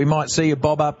chance that we might see you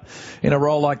bob up in a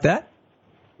role like that?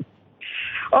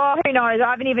 Oh, who knows? I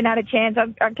haven't even had a chance.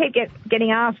 I keep getting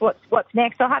asked what's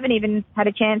next. I haven't even had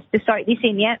a chance to soak this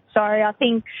in yet. So I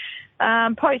think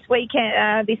post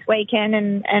weekend, this weekend,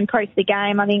 and post the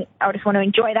game, I think I just want to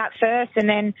enjoy that first, and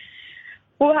then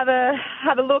we'll have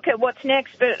a look at what's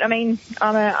next. But I mean,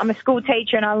 I'm a school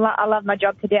teacher, and I love my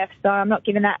job to death, so I'm not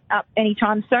giving that up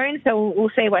anytime soon. So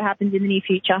we'll see what happens in the near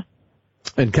future.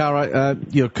 And Cara,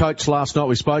 your coach last night,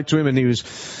 we spoke to him, and he was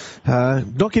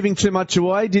not giving too much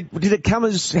away. Did it come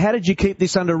as? How did you keep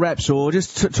this under wraps, or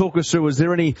just talk us through? Was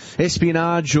there any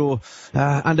espionage or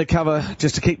undercover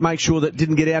just to make sure that it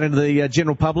didn't get out into the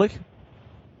general public?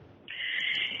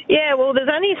 Yeah, well, there's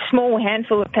only a small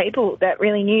handful of people that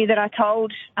really knew that I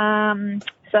told.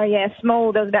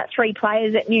 Small. There was about 3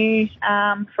 players that knew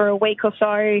for a week or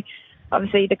so.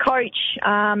 Obviously, the coach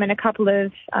and a couple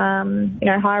of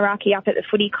hierarchy up at the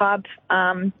footy club.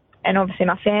 And obviously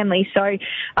my family. So I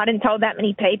didn't tell that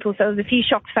many people. So there was a few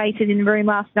shocked faces in the room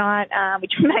last night,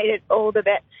 which made it all the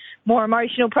bit more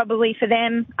emotional probably for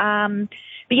them. Again,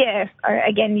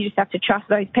 you just have to trust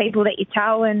those people that you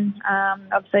tell. And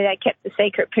obviously they kept the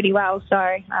secret pretty well. So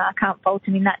I can't fault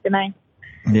them in that domain.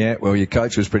 Yeah, well, your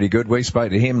coach was pretty good. We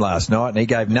spoke to him last night and he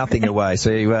gave nothing away.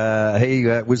 So he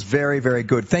was very, very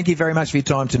good. Thank you very much for your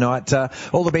time tonight.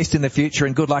 All the best in the future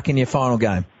and good luck in your final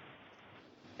game.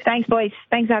 Thanks, boys.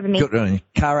 Thanks for having me. Good on you.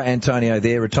 Cara Antonio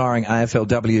there, retiring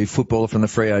AFLW footballer from the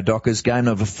Freo Dockers. Game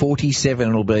number 47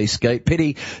 it'll be, Skeet.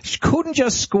 Pity she couldn't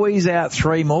just squeeze out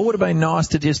 3 more. Would have been nice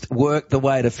to just work the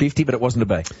way to 50, but it wasn't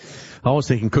to be. I was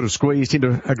thinking could have squeezed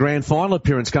into a grand final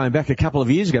appearance going back a couple of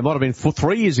years ago. Might have been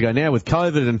 3 years ago now with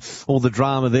COVID and all the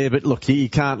drama there. But look, you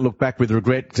can't look back with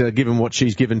regret given what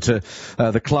she's given to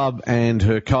the club and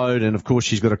her code. And of course,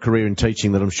 she's got a career in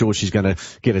teaching that I'm sure she's going to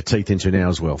get her teeth into now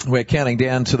as well. We're counting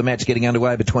down to the match getting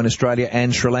underway between Australia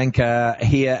and Sri Lanka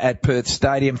here at Perth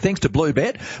Stadium. Thanks to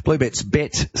Bluebet. Bluebet's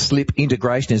bet slip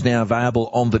integration is now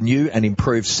available on the new and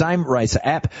improved Same Racer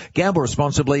app. Gamble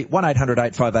responsibly.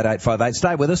 1-800-858-858.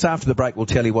 Stay with us. After the break, we'll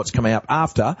tell you what's coming up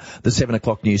after the 7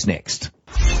 o'clock news next.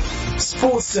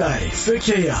 Sports Day for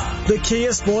Kia. The Kia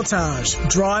Sportage.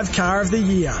 Drive Car of the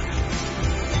Year.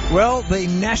 Well, the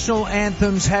national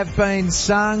anthems have been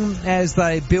sung as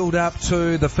they build up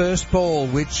to the first ball,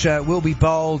 which will be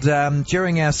bowled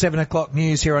during our 7 o'clock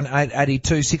news here on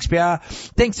 882 6PR.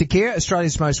 Thanks to Kia,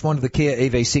 Australia's most wanted, the Kia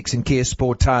EV6 and Kia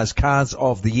Sportage cars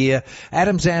of the year.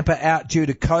 Adam Zampa out due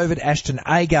to COVID. Ashton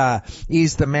Agar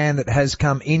is the man that has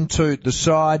come into the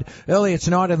side. Earlier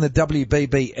tonight in the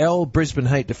WBBL, Brisbane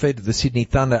Heat defeated the Sydney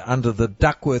Thunder under the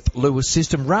Duckworth-Lewis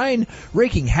system. Rain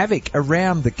wreaking havoc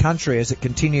around the country as it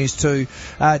continues to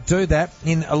do that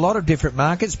in a lot of different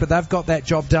markets, but they've got that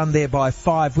job done there by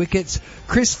 5 wickets.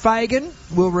 Chris Fagan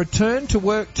will return to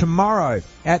work tomorrow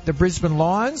at the Brisbane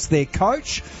Lions, their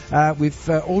coach. We've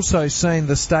also seen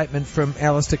the statement from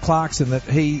Alistair Clarkson that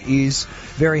he is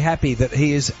very happy that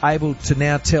he is able to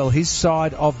now tell his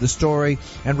side of the story.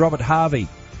 And Robert Harvey,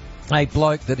 a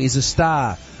bloke that is a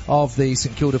star of the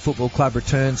St Kilda Football Club,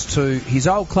 returns to his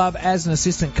old club as an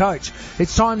assistant coach.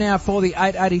 It's time now for the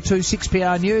 882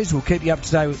 6PR News. We'll keep you up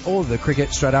to date with all of the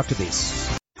cricket straight after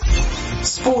this.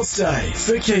 Sports Day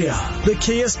for Kia. The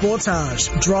Kia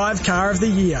Sportage. Drive Car of the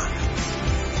Year.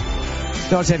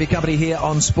 Nice to have your company here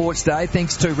on Sports Day.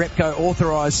 Thanks to Repco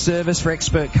Authorised Service. For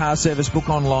expert car service, book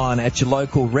online at your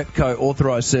local Repco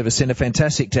Authorised Service Centre.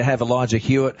 Fantastic to have Elijah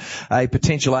Hewitt, a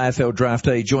potential AFL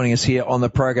draftee, joining us here on the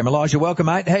program. Elijah, welcome,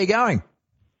 mate. How you going?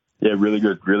 Yeah, really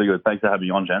good, really good. Thanks for having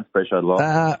me on, gents. Appreciate it a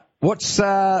lot. What's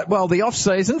the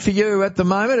off-season for you at the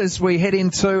moment as we head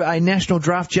into a national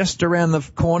draft just around the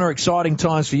corner? Exciting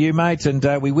times for you, mate,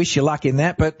 and we wish you luck in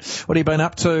that. But what have you been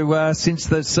up to since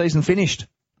the season finished?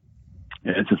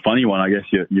 Yeah, it's a funny one. I guess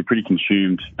you're pretty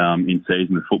consumed in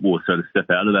season with football, so to step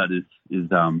out of that is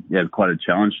quite a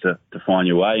challenge to find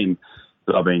your way. And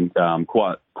but I've been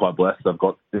quite blessed. I've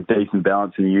got a decent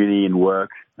balance in uni and work,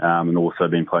 and also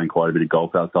been playing quite a bit of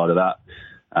golf outside of that.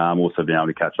 Also being able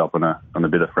to catch up on a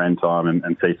bit of friend time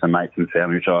and see some mates and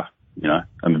family, which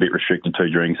I'm a bit restricted to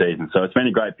during season. So it's been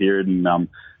a great period, and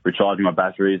recharging my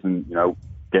batteries and,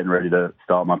 getting ready to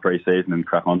start my pre-season and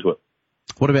crack onto it.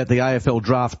 What about the AFL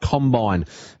Draft Combine?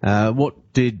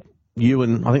 What did you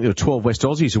and I think there were 12 West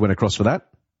Aussies who went across for that?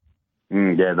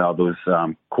 There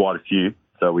was quite a few.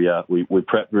 So we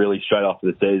prepped really straight after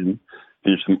the season,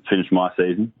 finished my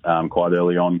season quite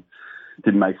early on.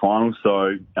 Didn't make finals,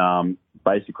 so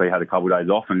basically had a couple of days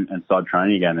off and started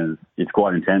training again. And it's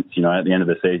quite intense, at the end of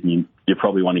the season you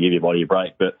probably want to give your body a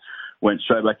break, but went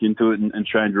straight back into it and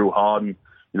trained real hard and,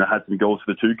 had some goals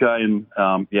for the 2K and,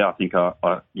 I think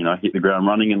I hit the ground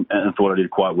running and thought I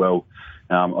did quite well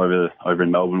over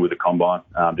in Melbourne with the Combine.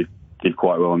 Did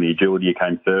quite well in the agility. I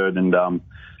came third and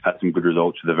had some good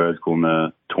results for the vertical in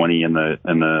the 20 and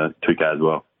the 2K as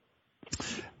well.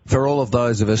 For all of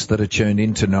those of us that are tuned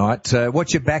in tonight,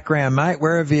 what's your background, mate?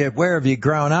 Where have you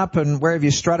grown up and where have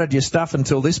you strutted your stuff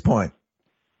until this point?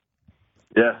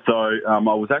 Yeah, so I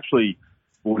was actually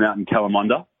born out in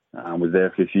Kalamunda. Was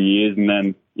there for a few years, and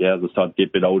then, as I started to get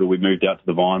a bit older, we moved out to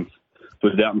the Vines.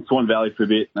 Lived out in Swan Valley for a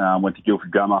bit, went to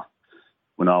Guildford Grammar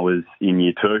when I was in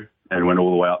Year 2 and went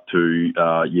all the way up to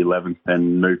Year 11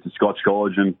 and moved to Scotch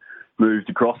College and moved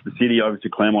across the city over to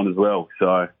Claremont as well.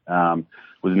 So it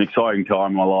was an exciting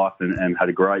time in my life and had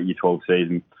a great Year 12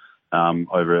 season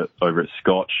over at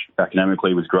Scotch.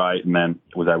 Academically was great, and then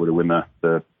was able to win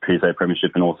the PSA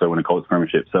Premiership and also win a college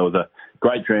premiership. So it was a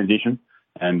great transition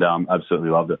and absolutely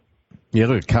loved it. Yeah,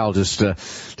 look at Carl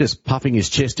just puffing his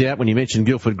chest out when you mentioned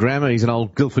Guildford Grammar. He's an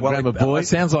old Guildford Grammar boy. It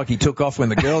sounds like he took off when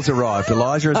the girls arrived,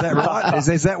 Elijah. Is that right?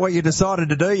 Is that what you decided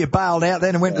to do? You bailed out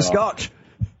then and went to Scotch?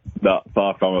 No,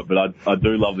 far from it. But I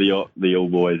do love the All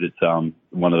Boys. It's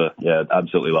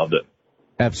absolutely loved it.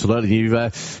 Absolutely.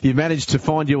 You've managed to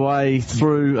find your way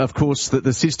through, of course,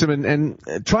 the system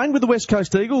and trained with the West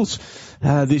Coast Eagles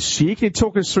this year. Can you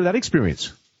talk us through that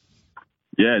experience?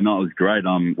 Yeah, no, it was great.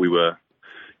 We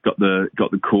got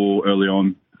the call early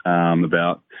on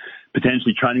about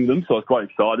potentially training them, so I was quite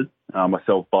excited.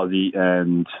 Myself, Buzzy,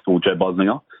 and Joe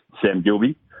Boslinger, Sam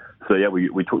Gilby. So yeah,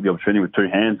 we took the opportunity with two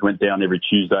hands. Went down every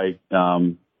Tuesday,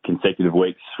 consecutive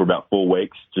weeks for about 4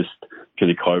 weeks, just because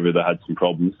of COVID. They had some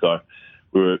problems, so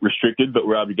we were restricted, but we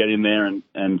were able to get in there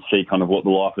and see kind of what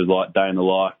the life was like, day in the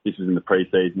life. This was in the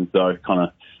pre-season, so kind of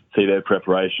see their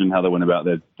preparation, how they went about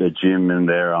their gym and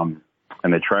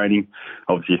their training.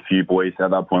 Obviously, a few boys at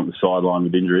that point were sidelined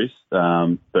with injuries,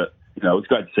 but it was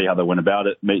great to see how they went about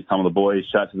it, meet some of the boys,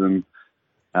 chat to them.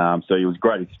 So it was a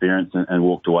great experience and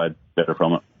walked away better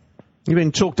from it. You've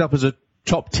been chalked up as a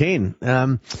top 10.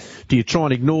 Do you try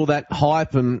and ignore that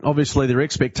hype? And obviously there are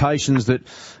expectations that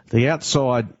the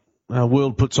outside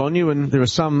world puts on you, and there are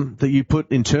some that you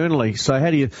put internally. So how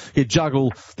do you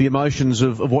juggle the emotions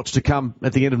of what's to come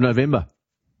at the end of November?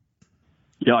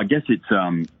 Yeah, I guess it's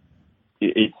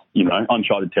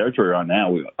uncharted territory right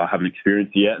now. I haven't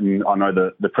experienced it yet, and I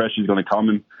know the pressure's going to come,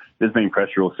 and there's been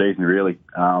pressure all season really.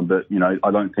 But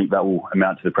I don't think that will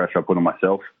amount to the pressure I put on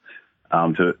myself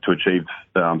to achieve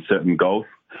certain goals.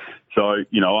 So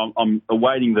I'm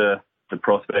awaiting the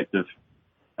prospect of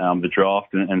the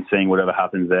draft and seeing whatever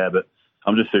happens there. But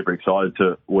I'm just super excited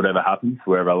to whatever happens,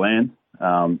 wherever I land,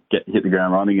 hit the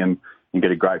ground running and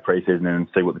get a great preseason and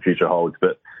see what the future holds.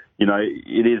 But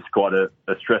it is quite a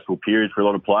stressful period for a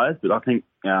lot of players, but I think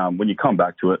when you come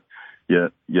back to it,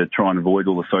 you try and avoid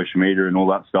all the social media and all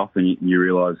that stuff, and you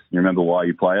realise, you remember why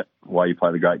you play it, why you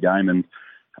play the great game, and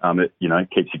it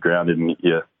keeps you grounded, and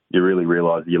you really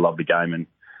realise that you love the game,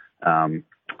 and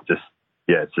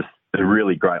it's just a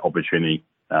really great opportunity,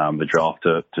 the draft,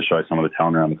 to show some of the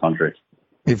talent around the country.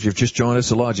 If you've just joined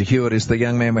us, Elijah Hewitt is the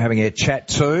young man we're having a chat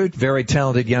to. Very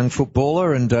talented young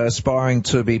footballer and aspiring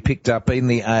to be picked up in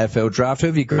the AFL draft. Who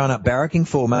have you grown up barracking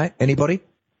for, mate? Anybody?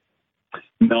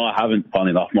 No, I haven't,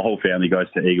 funny enough. My whole family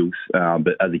goes to Eagles,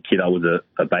 but as a kid I was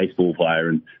a baseball player,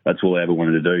 and that's all I ever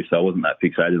wanted to do, so I wasn't that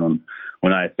fixated on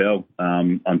AFL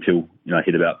until I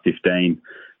hit about 15,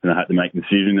 and I had to make a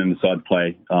decision and decide to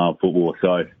play football.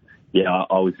 So, yeah,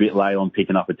 I was a bit late on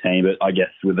picking up a team, but I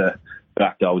guess with the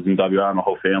fact I was in WA and my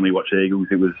whole family watched the Eagles,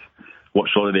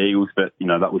 watched a lot of the Eagles, but,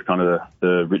 that was kind of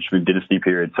the Richmond dynasty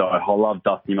period. So I love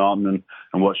Dusty Martin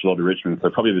and watched a lot of Richmond, so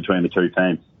probably between the two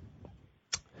teams.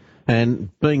 And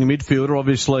being a midfielder,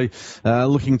 obviously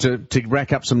looking to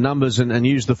rack up some numbers and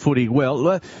use the footy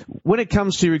well. When it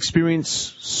comes to your experience,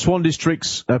 Swan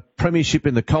District's premiership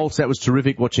in the Colts, that was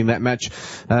terrific watching that match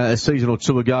a season or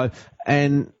two ago.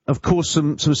 And, of course,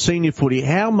 some senior footy.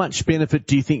 How much benefit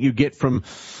do you think you get from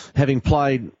having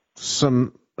played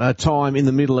some time in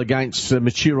the middle against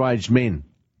mature-aged men?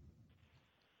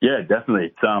 Yeah,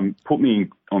 definitely. It's put me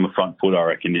on the front foot, I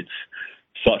reckon. It's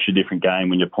such a different game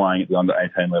when you're playing at the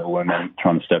under-18 level and then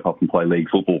trying to step up and play league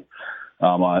football.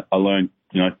 I learned,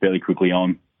 fairly quickly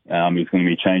on, it's going to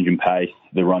be a change in pace.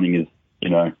 The running is,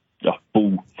 a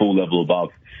full level above.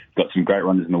 Got some great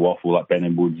runners in the waffle like Ben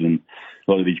Edwards and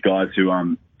a lot of these guys who,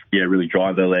 really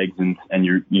drive their legs and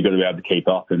you've got to be able to keep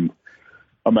up. And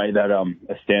I made that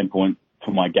a standpoint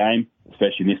for my game,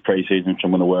 especially in this pre-season, which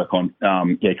I'm going to work on,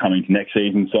 coming to next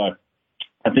season. So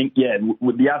I think,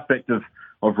 with the aspect of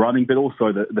running, but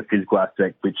also the physical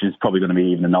aspect, which is probably going to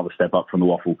be even another step up from the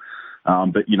waffle.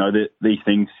 But these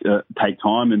things take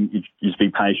time, and you just be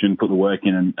patient, put the work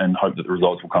in, and hope that the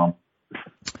results will come.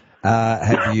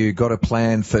 Have you got a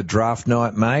plan for draft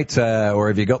night, mate? Or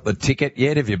have you got the ticket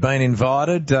yet? Have you been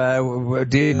invited? Do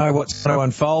you know what's going to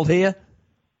unfold here?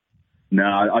 No,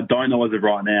 I don't know as of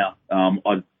right now.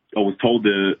 I was told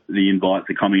the invites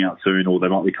are coming out soon, or they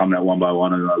might be coming out one by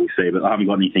one, and we'll see. But I haven't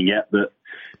got anything yet. But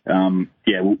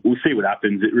we'll see what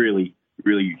happens. It really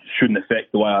shouldn't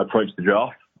affect the way I approach the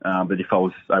draft. But if I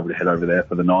was able to head over there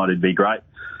for the night, it'd be great.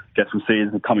 Guess we'll see in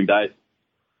the coming days.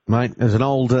 Mate, as an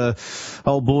old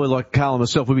boy like Carl and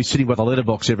myself, we'll be sitting by the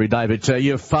letterbox every day, but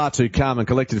you're far too calm and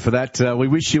collected for that. We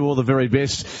wish you all the very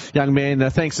best, young man.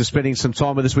 Thanks for spending some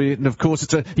time with us. And of course,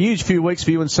 it's a huge few weeks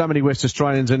for you and so many West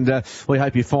Australians, and we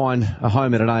hope you find a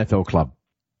home at an AFL club.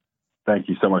 Thank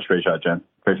you so much. Appreciate it, Jen.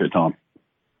 Appreciate your time.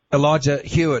 Elijah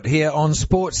Hewitt here on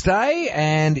Sports Day,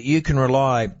 and you can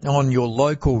rely on your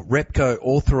local Repco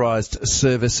authorised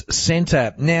service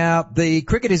centre. Now, the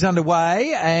cricket is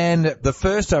underway, and the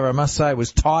first over, I must say,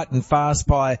 was tight and fast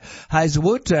by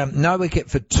Hazelwood. No wicket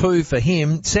for 2 for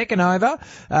him. Second over,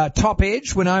 top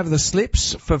edge, went over the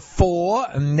slips for 4,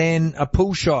 and then a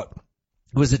pull shot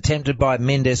was attempted by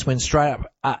Mendes, went straight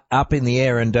up in the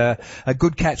air, and a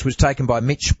good catch was taken by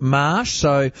Mitch Marsh.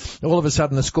 So all of a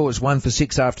sudden the score is 1 for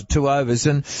 6 after 2 overs.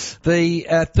 And the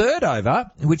third over,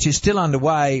 which is still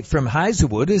underway from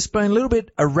Hazelwood, has been a little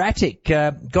bit erratic.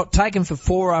 Got taken for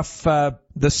 4 off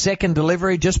the second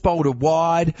delivery, just bowled a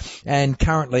wide, and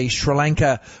currently Sri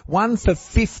Lanka 1 for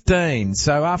 15.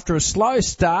 So after a slow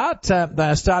start, they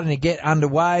are starting to get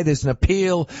underway. There's an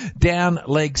appeal down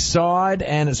leg side,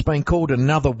 and it's been called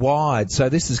another wide. So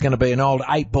this is going to be an old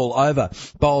 8-ball over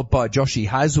bowled by Joshy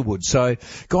Hazelwood. So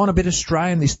gone a bit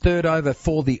astray in this third over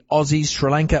for the Aussies. Sri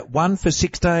Lanka 1 for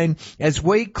 16. As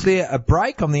we clear a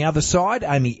break on the other side,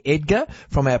 Amy Edgar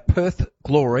from our Perth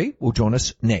Glory will join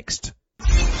us next.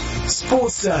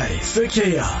 Sports Day for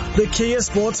Kia. The Kia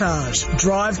Sportage,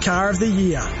 Drive Car of the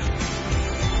Year.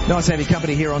 Nice to have your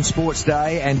company here on Sports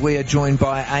Day, and we are joined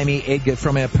by Amy Edgar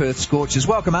from our Perth Scorchers.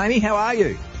 Welcome, Amy. How are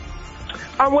you?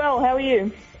 I'm well. How are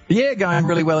you? Yeah, going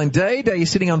really well indeed. You're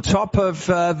sitting on top of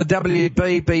the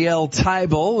WBBL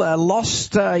table.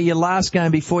 Lost your last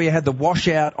game before you had the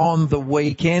washout on the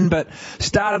weekend, but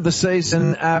started the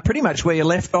season pretty much where you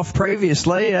left off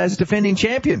previously as defending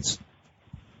champions.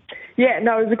 Yeah,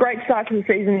 no, it was a great start to the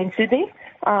season in Sydney,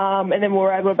 and then we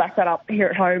were able to back that up here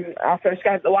at home, our first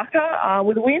game at the Wacker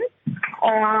with a win.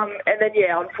 And then,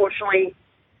 unfortunately,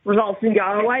 results didn't go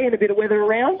our way and a bit of weather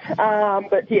around.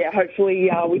 But, hopefully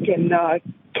we can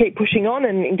keep pushing on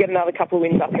and get another couple of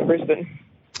wins up in Brisbane.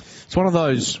 It's one of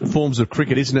those forms of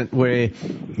cricket, isn't it, where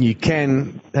you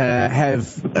can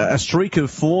have a streak of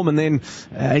form and then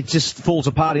it just falls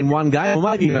apart in one game, or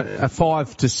maybe a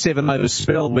 5 to 7 over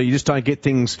spell where you just don't get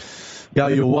things go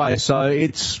your way. So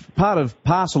it's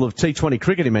parcel of T20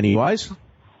 cricket in many ways.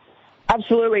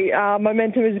 Absolutely.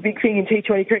 Momentum is a big thing in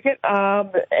T20 cricket,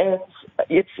 and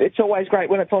it's always great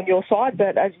when it's on your side,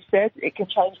 but as you said, it can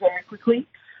change very quickly.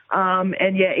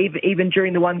 Even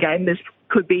during the one game, there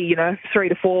could be 3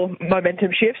 to 4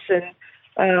 momentum shifts,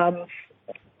 and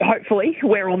hopefully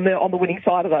we're on the winning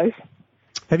side of those.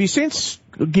 Have you since,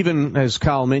 given, as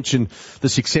Carl mentioned, the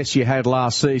success you had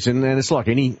last season, and it's like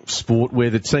any sport where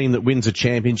the team that wins a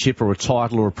championship or a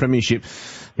title or a premiership,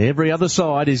 every other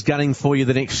side is gunning for you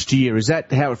the next year. Is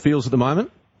that how it feels at the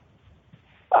moment?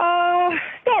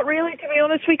 Not really, to be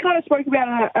honest. We kind of spoke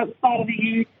about it at the start of the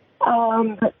year.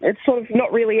 It's sort of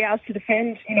not really ours to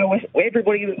defend.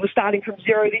 Everybody was starting from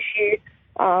zero this year.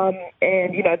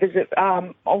 There's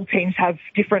all teams have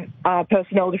different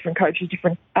personnel, different coaches,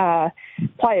 different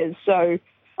players. So,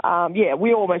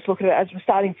 we almost look at it as we're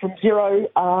starting from zero,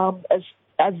 as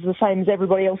the same as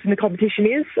everybody else in the competition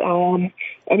is.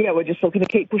 We're just looking to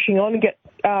keep pushing on and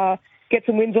get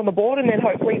some wins on the board, and then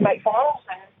hopefully make finals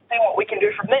and see what we can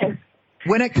do from there.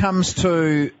 When it comes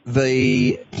to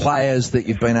the players that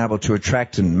you've been able to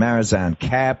attract, and Marizanne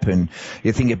Kapp, and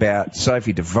you think about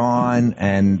Sophie Devine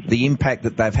and the impact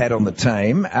that they've had on the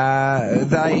team, they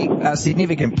are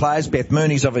significant players. Beth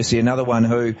Mooney's obviously another one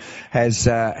who has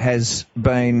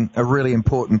been a really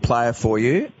important player for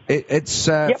you. It's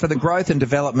for the growth and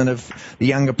development of the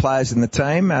younger players in the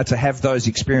team, to have those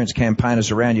experienced campaigners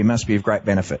around you must be of great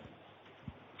benefit.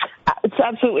 It's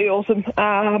absolutely awesome.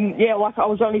 Like I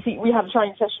was only thinking, we had a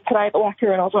training session today at the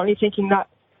Wacker, and I was only thinking that,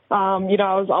 I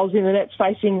was in the nets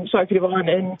facing Sophie Devine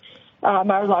and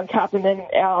Marizanne Kapp, and then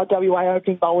our WA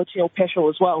opening bowler, Teal Peschel,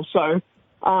 as well. So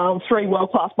 3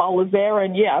 world-class bowlers there,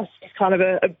 and it's kind of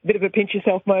a bit of a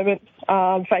pinch-yourself moment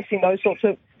facing those sorts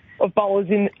of bowlers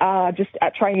in just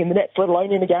at training in the nets, let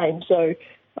alone in a game. So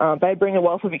they bring a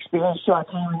wealth of experience to our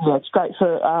team, and it's great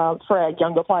for our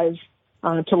younger players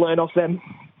to learn off them.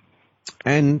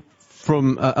 And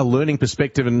from a learning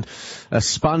perspective and a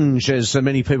sponge, as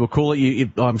many people call it,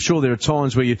 I'm sure there are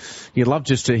times where you love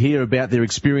just to hear about their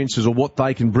experiences or what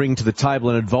they can bring to the table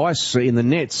and advice in the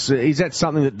nets. Is that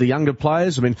something that the younger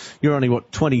players, I mean, you're only,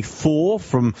 24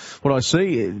 from what I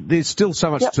see, there's still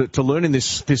so much to learn in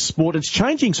this sport. It's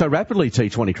changing so rapidly,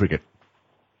 T20 cricket.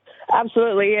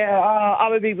 Absolutely, yeah.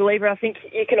 I'm a big believer. I think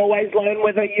you can always learn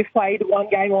whether you've played one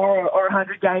game or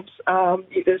 100 games.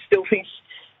 There's still things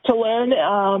to learn,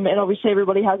 and obviously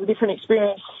everybody has a different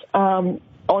experience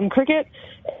on cricket.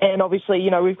 And obviously,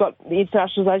 we've got the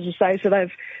internationals, as you say, so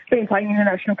they've been playing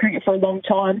international cricket for a long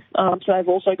time. So they've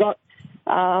also got,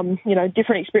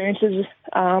 different experiences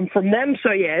from them.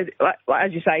 So,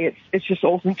 as you say, it's just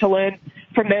awesome to learn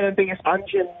from them and be a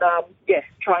sponge and,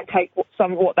 try and take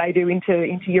some of what they do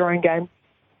into your own game.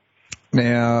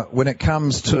 Now, when it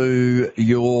comes to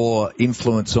your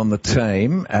influence on the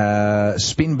team,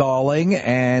 spin bowling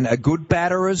and a good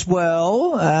batter as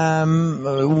well,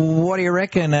 what do you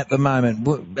reckon at the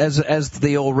moment as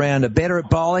the all-rounder? Better at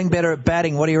bowling, better at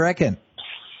batting, what do you reckon?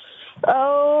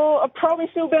 Oh, I'm probably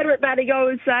still better at batting, I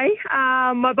would say.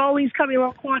 My bowling's coming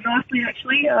along quite nicely,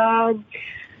 actually.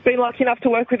 Been lucky enough to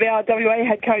work with our WA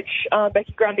head coach,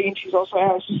 Becky Grundy, and she's also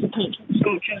our assistant coach at the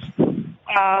school, which is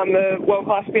a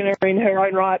world-class spinner in her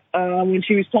own right when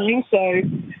she was playing. So,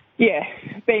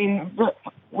 been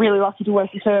really lucky to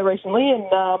work with her recently,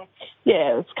 and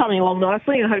it's coming along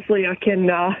nicely, and hopefully I can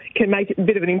make a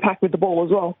bit of an impact with the ball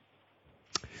as well.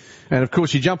 And, of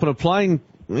course, you jump on a plane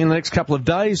in the next couple of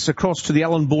days across to the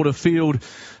Allan Border Field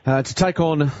to take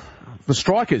on the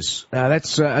Strikers.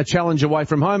 That's a challenge away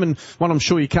from home, and one I'm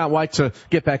sure you can't wait to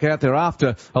get back out there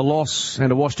after a loss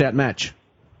and a washed-out match.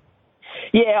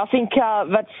 Yeah, I think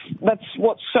that's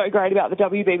what's so great about the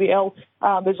WBBL.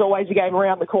 There's always a game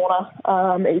around the corner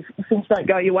if things don't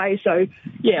go your way. So,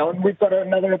 and we've got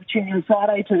another opportunity on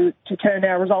Friday to turn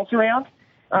our results around.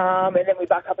 And then we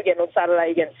back up again on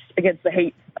Saturday against the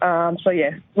Heat.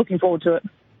 Looking forward to it.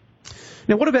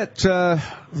 Now, what about the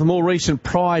more recent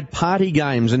Pride Party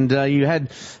games? And you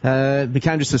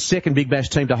became just the second Big Bash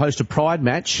team to host a Pride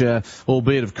match,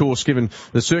 albeit, of course, given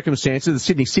the circumstances. The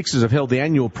Sydney Sixers have held the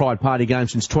annual Pride Party game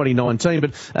since 2019.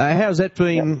 But how's that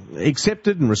been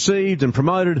accepted and received and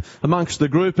promoted amongst the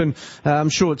group? And I'm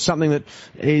sure it's something that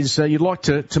is you'd like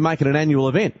to make it an annual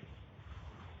event.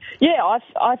 Yeah,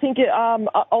 I think it,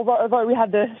 although we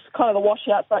had the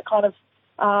washouts, that kind of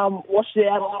washed it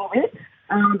out a little bit.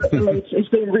 It's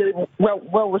been really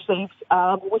well received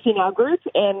within our group,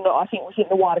 and I think within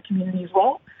the wider community as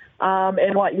well.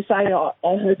 And like you say, I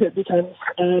hope it becomes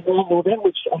an annual event,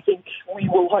 which I think we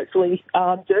will hopefully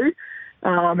do,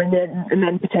 and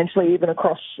then potentially even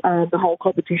across the whole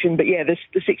competition. But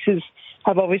the Sixers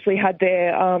have obviously had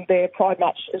their Pride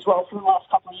match as well for the last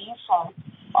couple of years, so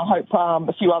I hope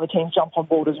a few other teams jump on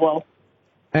board as well.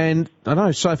 And I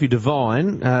know Sophie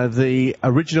Devine, the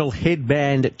original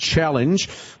Headband Challenge,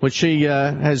 which she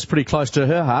has pretty close to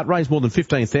her heart, raised more than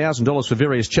 $15,000 for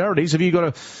various charities. Have you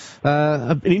got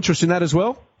an interest in that as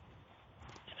well?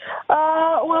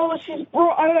 Well,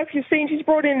 I don't know if you've seen, she's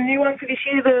brought in a new one for this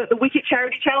year, the Wicket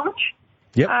Charity Challenge.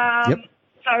 Yep.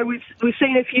 So we've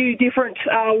seen a few different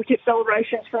wicket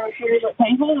celebrations from a few different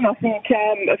people, and I think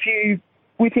a few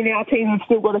within our team have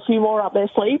still got a few more up their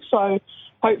sleeve. So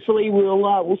hopefully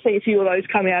we'll see a few of those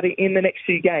come out in the next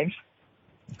few games.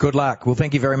 Good luck. Well,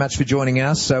 thank you very much for joining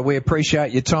us. We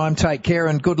appreciate your time. Take care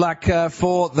and good luck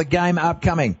for the game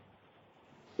upcoming.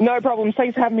 No problem.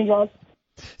 Thanks for having me, guys.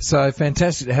 So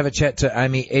fantastic to have a chat to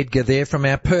Amy Edgar there from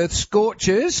our Perth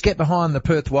Scorchers. Get behind the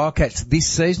Perth Wildcats this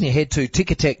season. You head to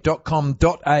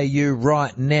ticketek.com.au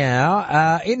right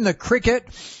now. In the cricket,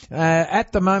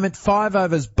 at the moment, 5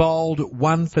 overs bowled,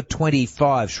 1 for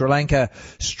 25. Sri Lanka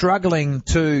struggling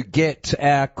to get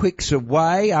our quicks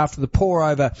away after the poor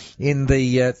over in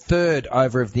the third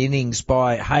over of the innings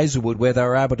by Hazlewood, where they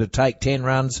were able to take 10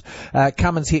 runs.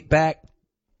 Cummins hit back.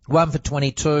 1 for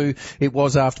 22. It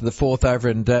was after the fourth over,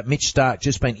 and Mitch Stark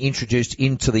just been introduced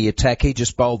into the attack. He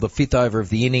just bowled the fifth over of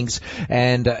the innings,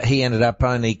 and he ended up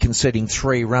only conceding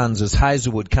 3 runs as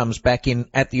Hazlewood comes back in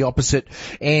at the opposite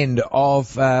end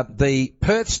of the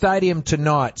Perth Stadium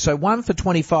tonight. So 1 for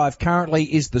 25 currently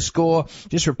is the score.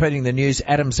 Just repeating the news,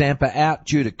 Adam Zampa out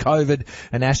due to COVID,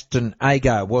 and Ashton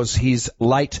Agar was his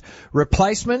late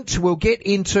replacement. We'll get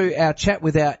into our chat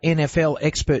with our NFL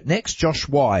expert next, Josh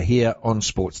Wye, here on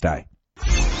Sports Day.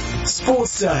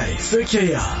 Sports Day for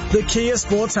Kia. The Kia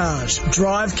Sportage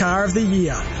Drive Car of the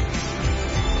Year.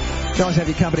 Nice to have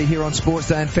your company here on Sports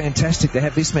Day, and fantastic to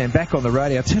have this man back on the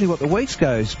radio. I'll tell you what, the weeks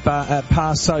goes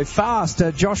past so fast.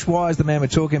 Josh Wye is the man we're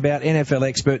talking about, NFL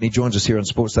expert, and he joins us here on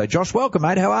Sports Day. Josh, welcome,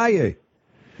 mate. How are you?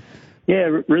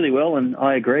 Yeah, really well, and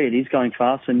I agree. It is going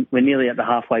fast, and we're nearly at the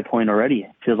halfway point already.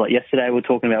 It feels like yesterday we were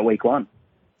talking about week 1.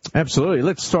 Absolutely.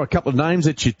 Let's throw a couple of names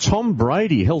at you. Tom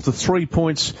Brady held to 3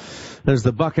 points as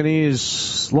the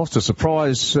Buccaneers lost a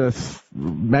surprise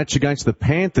match against the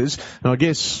Panthers. And I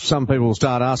guess some people will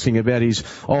start asking about his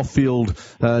off-field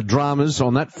dramas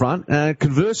on that front.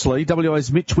 Conversely,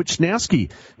 WA's Mitch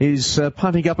Wishnowsky is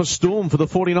punting up a storm for the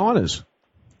 49ers.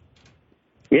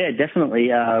 Yeah, definitely.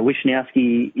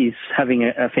 Wishnowsky is having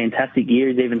a fantastic year.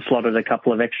 He's even slotted a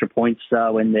couple of extra points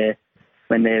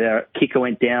when their kicker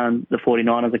went down, the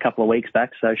 49ers, a couple of weeks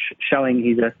back. So showing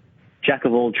he's a jack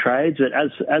of all trades. But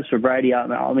as for Brady,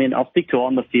 I mean, I'll stick to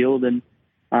on the field, and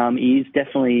he is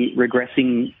definitely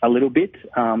regressing a little bit.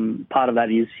 Part of that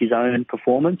is his own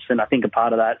performance, and I think a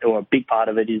part of that, or a big part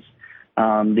of it, is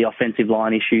the offensive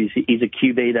line issues. He's a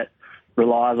QB that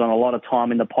relies on a lot of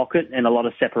time in the pocket and a lot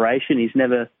of separation. He's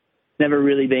never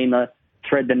really been a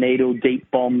thread the needle,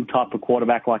 deep bomb type of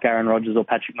quarterback like Aaron Rodgers or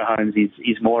Patrick Mahomes.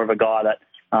 He's more of a guy that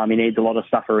he needs a lot of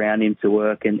stuff around him to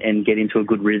work and get into a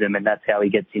good rhythm, and that's how he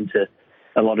gets into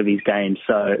a lot of his games.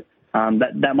 So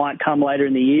that might come later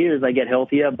in the year as they get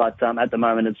healthier, but at the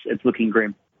moment it's looking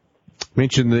grim.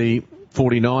 Mentioned the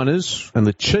 49ers and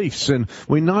the Chiefs, and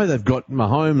we know they've got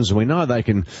Mahomes, and we know they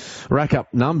can rack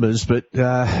up numbers, but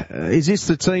is this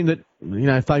the team that,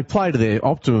 if they play to their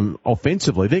optimum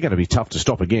offensively, they're going to be tough to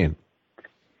stop again?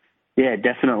 Yeah,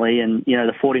 definitely. And,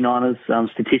 the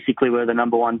 49ers statistically were the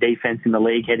number 1 defense in the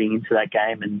league heading into that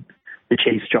game, and the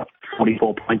Chiefs dropped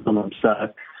 44 points on them.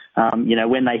 So,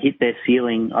 when they hit their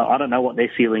ceiling, I don't know what their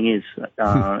ceiling is.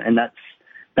 And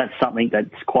that's something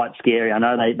that's quite scary. I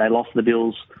know they lost the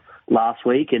Bills last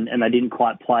week, and they didn't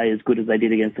quite play as good as they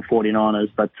did against the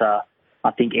 49ers, but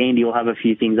I think Andy will have a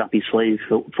few things up his sleeve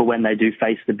for when they do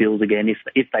face the Bills again,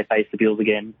 if they face the Bills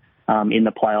again in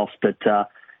the playoffs. But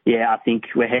I think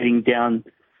we're heading down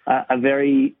a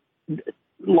very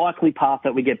likely path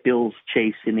that we get Bills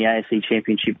Chiefs in the AFC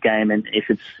Championship game, and if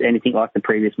it's anything like the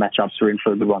previous matchups, we're in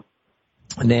for a good one.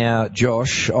 Now,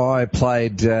 Josh, I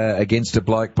played against a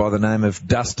bloke by the name of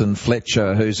Dustin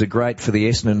Fletcher, who's a great for the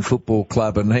Essendon Football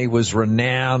Club, and he was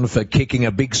renowned for kicking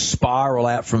a big spiral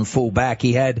out from full back.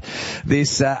 He had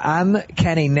this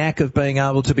uncanny knack of being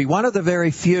able to be one of the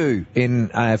very few in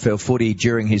AFL footy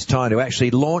during his time to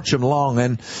actually launch them long.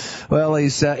 And, well,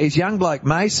 his young bloke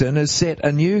Mason has set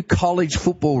a new college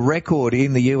football record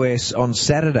in the US on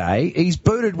Saturday. He's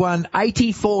booted one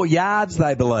 84 yards,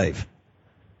 they believe.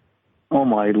 Oh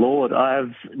my Lord! I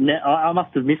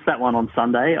must have missed that one on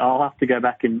Sunday. I'll have to go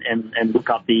back and look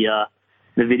up the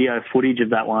video footage of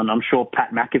that one. I'm sure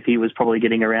Pat McAfee was probably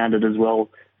getting around it as well,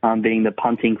 being the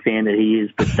punting fan that he is.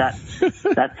 But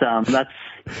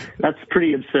that's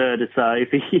pretty absurd. If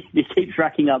he keeps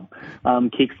racking up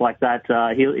kicks like that,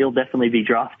 he'll definitely be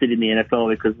drafted in the NFL,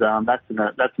 because that's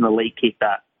an elite kick.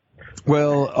 That.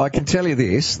 Well, I can tell you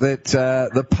this, that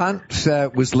the punt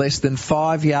was less than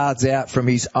 5 yards out from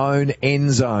his own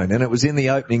end zone, and it was in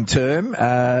the opening term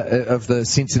of the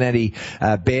Cincinnati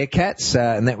Bearcats,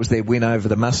 and that was their win over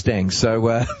the Mustangs.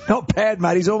 So not bad,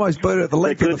 mate. He's almost booted at the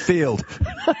length of the field.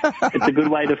 It's a good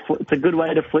way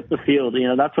to flip the field.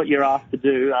 That's what you're asked to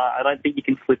do. I don't think you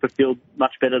can flip a field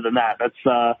much better than that.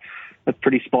 That's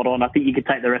pretty spot on. I think you could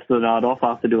take the rest of the night off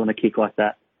after doing a kick like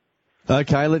that.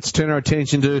 Okay, let's turn our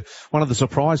attention to one of the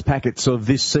surprise packets of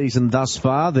this season thus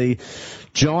far. The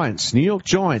Giants, New York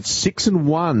Giants,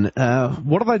 6-1.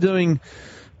 What are they doing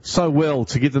so well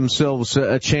to give themselves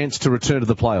a chance to return to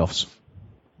the playoffs?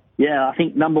 Yeah, I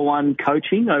think number one,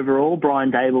 coaching overall.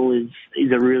 Brian Dable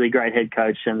is a really great head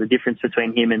coach, and the difference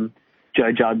between him and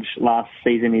Joe Judge last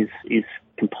season is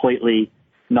completely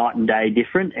night and day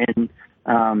different. And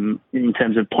in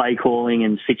terms of play calling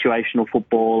and situational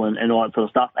football and all that sort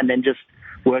of stuff, and then just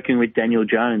working with Daniel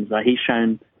Jones, he's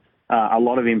shown a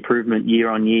lot of improvement year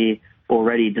on year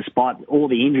already. Despite all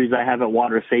the injuries they have at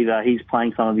wide receiver, he's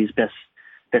playing some of his best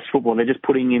football. They're just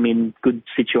putting him in good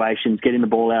situations, getting the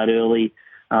ball out early.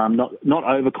 Not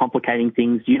overcomplicating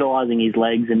things, utilising his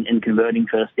legs and converting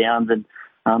first downs. And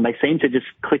they seem to just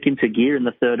click into gear in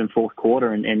the third and fourth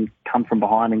quarter and come from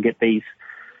behind and get these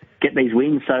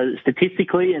wins. So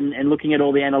statistically and looking at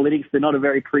all the analytics, they're not a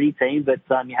very pretty team, but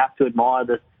you have to admire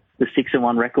the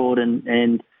 6-1 record.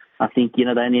 And I think, they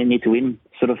only need to win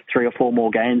sort of 3 or 4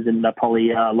 more games, and they're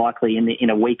probably likely in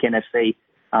a weak NFC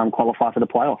qualify for the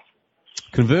playoffs.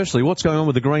 Conversely, what's going on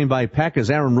with the Green Bay Packers?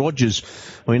 Aaron Rodgers,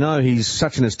 we know he's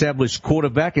such an established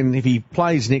quarterback, and if he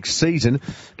plays next season,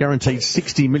 guaranteed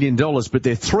 $60 million, but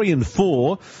they're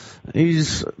 3-4.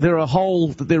 Is there a hole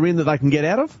that they're in that they can get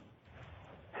out of?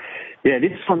 Yeah,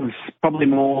 this one's probably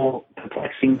more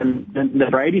perplexing than the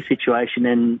Brady situation.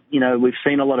 And, we've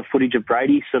seen a lot of footage of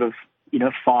Brady sort of,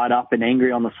 fired up and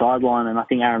angry on the sideline. And I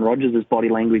think Aaron Rodgers' body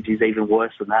language is even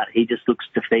worse than that. He just looks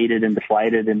defeated and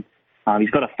deflated, and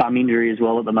he's got a thumb injury as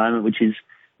well at the moment, which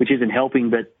isn't helping.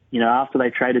 But, after they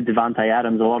traded Devontae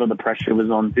Adams, a lot of the pressure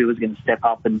was on who was going to step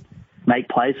up and make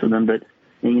plays for them. But,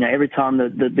 every time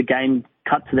the game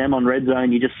cut to them on red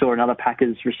zone, you just saw another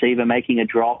Packers receiver making a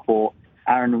drop or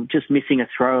Aaron just missing a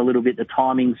throw a little bit. The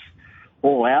timing's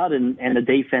all out, and the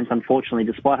defense, unfortunately,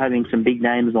 despite having some big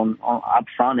names on up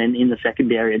front and in the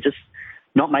secondary, are just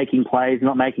not making plays,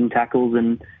 not making tackles,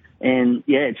 and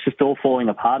yeah, it's just all falling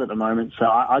apart at the moment. So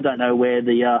I don't know where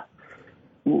the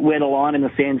line in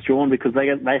the sand's drawn, because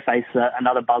they face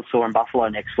another buzzsaw in Buffalo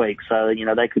next week. So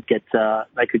they could get a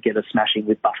smashing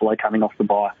with Buffalo coming off the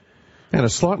bye. And a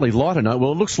slightly lighter note,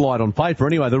 well, it looks light on paper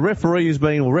anyway. The referees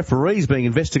being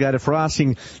investigated for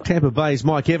asking Tampa Bay's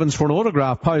Mike Evans for an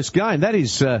autograph post-game. That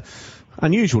is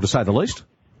unusual, to say the least.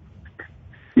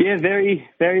 Yeah, very,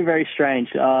 very, very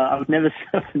strange. I've never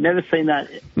seen that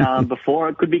before.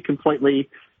 It could be completely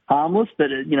harmless, but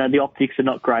the optics are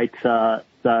not great. So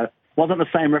it wasn't the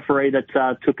same referee that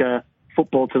took a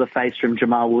football to the face from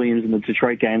Jamal Williams in the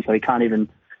Detroit game, so he can't even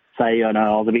say, I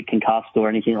was a bit concussed or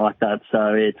anything like that.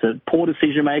 So it's a poor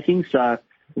decision making. So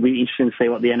it'll be interesting to see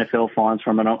what the NFL finds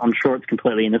from it. I'm sure it's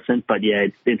completely innocent, but yeah,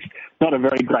 it's not a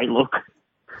very great look.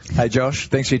 Hey, Josh,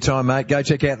 thanks for your time, mate. Go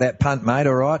check out that punt, mate,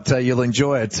 all right? You'll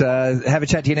enjoy it. Have a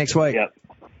chat to you next week. Yep.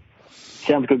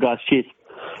 Sounds good, guys. Cheers.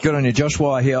 Good on you. Josh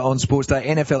Wire here on Sports Day,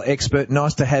 NFL expert.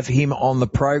 Nice to have him on the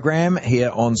program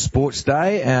here on Sports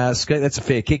Day. Scoot, that's a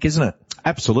fair kick, isn't it?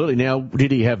 Absolutely. Now,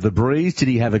 did he have the breeze? Did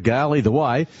he have a gale? Either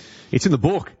way, it's in the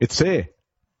book. It's there.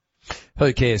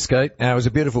 Who cares, Scoot? It was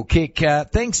a beautiful kick.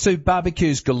 Thanks to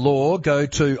Barbecues Galore, go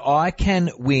to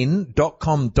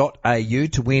iCanWin.com.au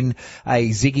to win a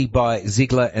Ziggy by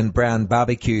Ziegler and Brown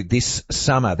barbecue this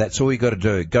summer. That's all you got to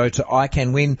do. Go to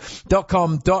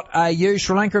iCanWin.com.au.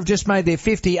 Sri Lanka have just made their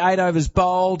 58 overs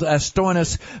bowled.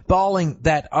 Stoinis bowling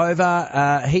that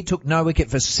over. He took no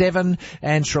wicket for 7,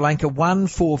 and Sri Lanka won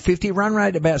for 50. Run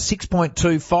rate about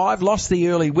 6.25. Lost the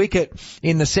early wicket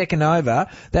in the second over.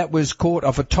 That was caught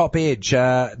off a top edge.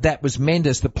 That was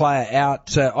Mendes, the player,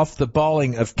 out off the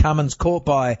bowling of Cummins, caught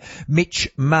by Mitch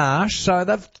Marsh. So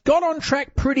they've got on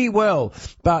track pretty well.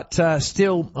 But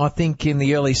still, I think in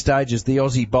the early stages, the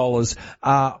Aussie bowlers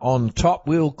are on top.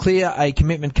 We'll clear a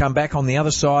commitment, come back on the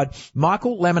other side.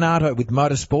 Michael Laminato with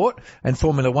Motorsport and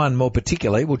Formula One more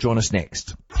particularly will join us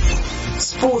next.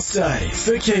 Sports Day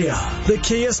for Kia. The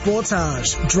Kia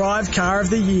Sportage. Drive Car of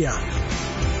the Year.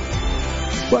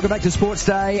 Welcome back to Sports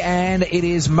Day, and it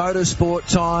is motorsport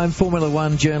time. Formula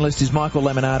One journalist is Michael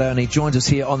Laminato, and he joins us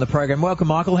here on the program. Welcome,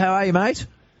 Michael. How are you, mate?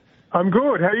 I'm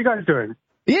good. How are you guys doing?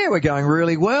 Yeah, we're going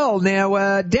really well.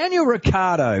 Now, Daniel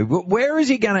Ricciardo, where is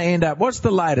he going to end up? What's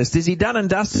the latest? Is he done and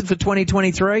dusted for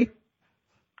 2023?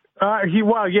 Yes,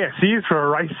 he is for a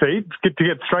race seat. To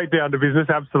get straight down to business,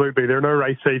 absolutely. There are no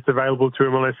race seats available to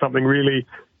him unless something really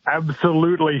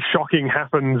absolutely shocking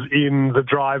happens in the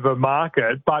driver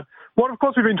market. But what, of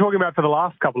course, we've been talking about for the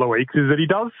last couple of weeks is that he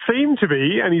does seem to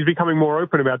be, and he's becoming more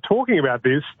open about talking about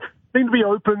this, seem to be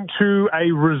open to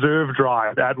a reserve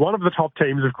drive at one of the top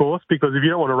teams, of course, because if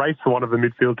you don't want to race for one of the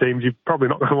midfield teams, you're probably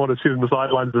not going to want to sit in the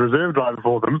sidelines as a reserve driver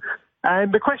for them.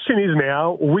 And the question is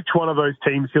now which one of those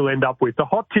teams he'll end up with. The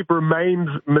hot tip remains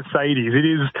Mercedes. It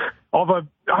is of a,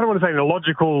 I don't want to say an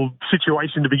illogical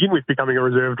situation to begin with becoming a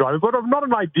reserve driver, but of not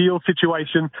an ideal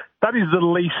situation. That is the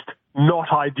least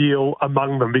not ideal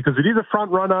among them because it is a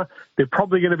front runner. They're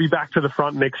probably going to be back to the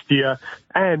front next year.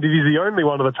 And it is the only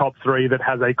one of the top three that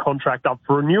has a contract up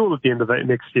for renewal at the end of the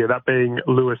next year, that being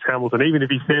Lewis Hamilton. Even if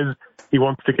he says he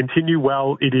wants to continue,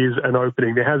 well, it is an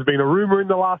opening. There has been a rumour in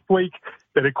the last week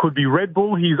that it could be Red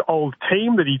Bull, his old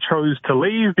team, that he chose to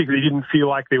leave because he didn't feel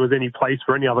like there was any place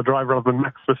for any other driver other than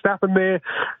Max Verstappen there.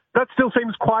 That still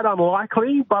seems quite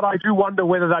unlikely, but I do wonder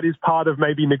whether that is part of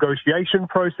maybe negotiation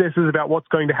processes about what's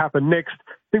going to happen next.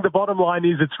 I think the bottom line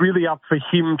is it's really up for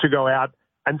him to go out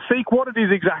and seek what it is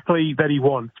exactly that he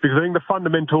wants, because I think the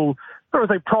fundamental, I don't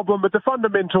want to say problem, but the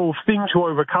fundamental thing to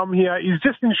overcome here is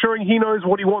just ensuring he knows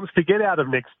what he wants to get out of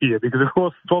next year, because of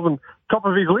course it wasn't top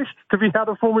of his list to be out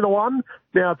of Formula One.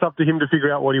 Now it's up to him to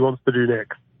figure out what he wants to do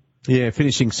next. Yeah,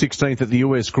 finishing 16th at the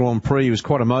US Grand Prix. He was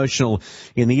quite emotional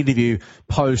in the interview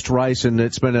post-race, and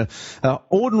it's been an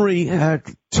ordinary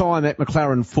time at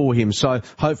McLaren for him. So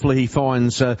hopefully he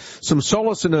finds some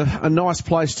solace and a nice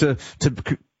place to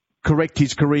correct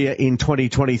his career in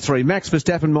 2023. Max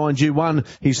Verstappen, mind you, won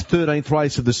his 13th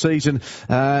race of the season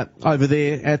over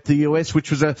there at the US,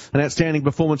 which was an outstanding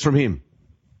performance from him.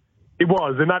 It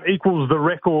was, and that equals the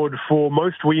record for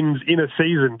most wins in a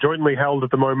season, jointly held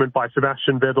at the moment by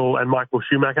Sebastian Vettel and Michael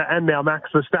Schumacher, and now Max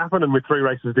Verstappen. And with 3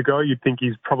 races to go, you'd think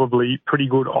he's probably pretty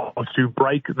good odds to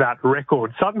break that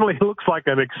record. Suddenly it looks like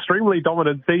an extremely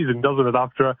dominant season, doesn't it,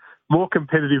 after a more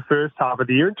competitive first half of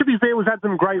the year. And to be fair, we've had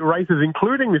some great races,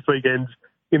 including this weekend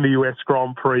in the US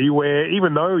Grand Prix, where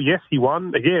even though, yes, he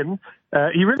won again,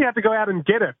 he really had to go out and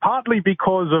get it, partly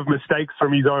because of mistakes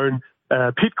from his own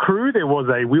pit crew. There was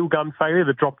a wheel gun failure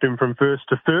that dropped him from first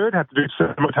to third. Had to do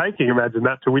some taking, imagine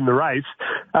that, to win the race.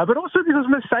 But also because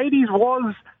Mercedes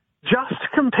was just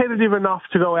competitive enough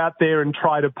to go out there and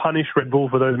try to punish Red Bull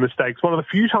for those mistakes. One of the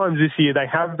few times this year they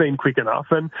have been quick enough,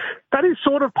 and that is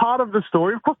sort of part of the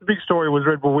story. Of course, the big story was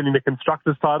Red Bull winning the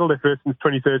Constructors' title, their first since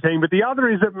 2013, but the other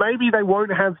is that maybe they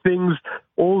won't have things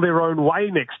all their own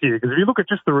way next year, because if you look at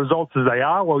just the results as they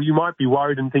are, well, you might be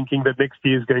worried and thinking that next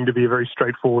year is going to be a very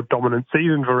straightforward, dominant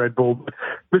season for Red Bull. But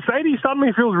Mercedes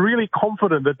suddenly feels really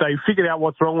confident that they've figured out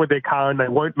what's wrong with their car and they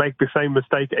won't make the same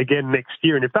mistake again next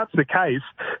year. And if that's the case,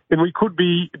 then we could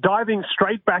be diving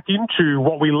straight back into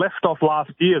what we left off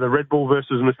last year, the Red Bull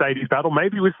versus Mercedes battle,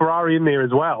 maybe with Ferrari in there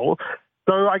as well.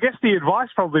 So I guess the advice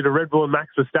probably to Red Bull and Max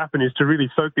Verstappen is to really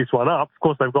soak this one up. Of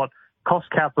course, they've got cost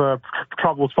cap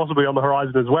troubles possibly on the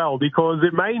horizon as well, because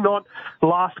it may not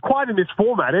last quite in this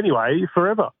format anyway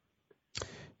forever.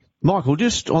 Michael,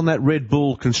 just on that Red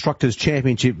Bull Constructors'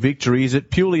 Championship victory, is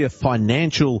it purely a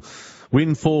financial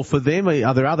windfall for them?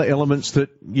 Are there other elements that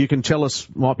you can tell us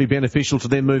might be beneficial to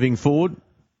them moving forward?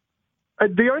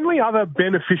 The only other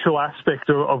beneficial aspect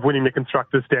of winning the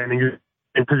Constructors' standing is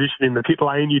in position in the pit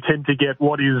lane. You tend to get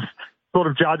what is sort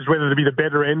of judged whether to be the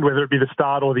better end, whether it be the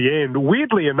start or the end.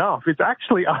 Weirdly enough, it's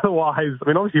actually otherwise, I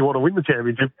mean, obviously you want to win the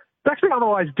championship, it's actually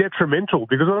otherwise detrimental,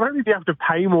 because not only do you have to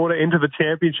pay more to enter the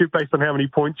championship based on how many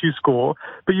points you score,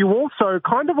 but you also,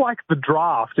 kind of like the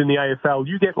draft in the AFL,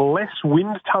 you get less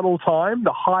wind tunnel time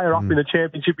the higher up in the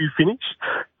championship you finish.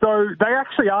 So they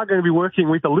actually are going to be working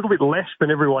with a little bit less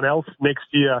than everyone else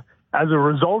next year as a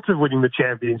result of winning the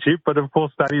championship. But of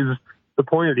course, that is the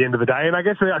point at the end of the day. And I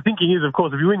guess the thinking is, of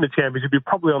course, if you win the championship, you're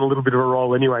probably on a little bit of a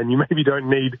roll anyway, and you maybe don't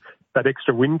need that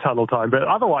extra wind tunnel time. But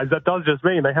otherwise, that does just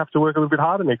mean they have to work a little bit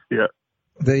harder next year.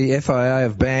 The FIA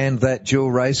have banned that dual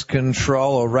race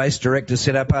control or race director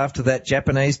set up after that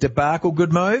Japanese debacle.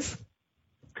 Good move?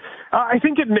 I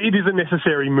think it is a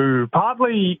necessary move.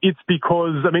 Partly it's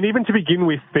because, I mean, even to begin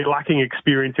with, they're lacking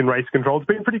experience in race control. It's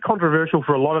been pretty controversial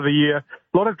for a lot of the year.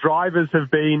 A lot of drivers have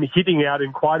been hitting out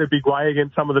in quite a big way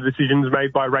against some of the decisions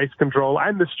made by race control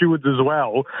and the stewards as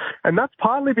well. And that's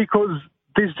partly because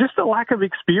there's just a lack of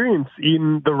experience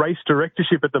in the race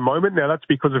directorship at the moment. Now, that's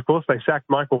because, of course, they sacked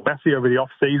Michael Massey over the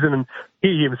off-season, and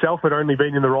he himself had only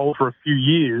been in the role for a few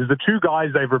years. The two guys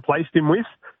they've replaced him with,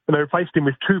 and they replaced him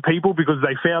with two people because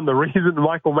they found the reason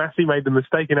Michael Massey made the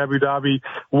mistake in Abu Dhabi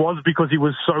was because he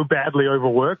was so badly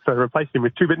overworked. So they replaced him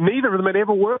with two, but neither of them had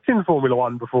ever worked in Formula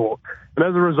One before. And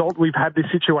as a result, we've had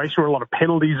this situation where a lot of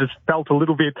penalties have felt a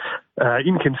little bit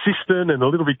inconsistent and a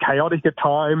little bit chaotic at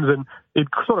times. And it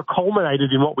sort of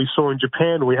culminated in what we saw in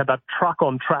Japan, where we had that truck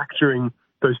on track during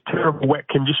those terrible wet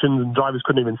conditions and drivers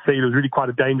couldn't even see. It was really quite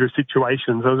a dangerous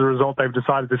situation. So as a result, they've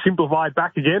decided to simplify it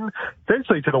back again,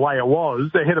 essentially to the way it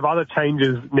was, ahead of other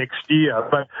changes next year.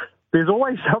 But there's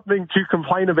always something to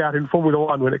complain about in Formula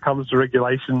One when it comes to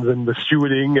regulations and the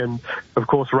stewarding and, of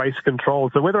course, race control.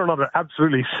 So whether or not it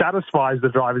absolutely satisfies the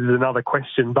drivers is another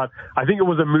question. But I think it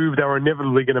was a move they were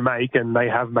inevitably going to make, and they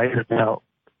have made it now.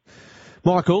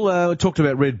 Michael, we talked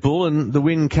about Red Bull, and the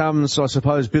win comes, I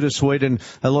suppose, bittersweet and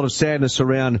a lot of sadness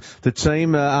around the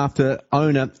team after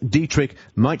owner Dietrich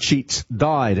Mateschitz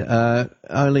died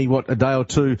only, a day or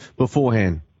two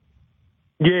beforehand.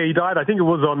 Yeah, he died. I think it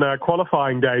was on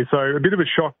qualifying day, so a bit of a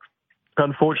shock,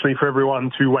 unfortunately, for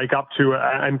everyone to wake up to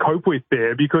and cope with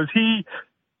there, because he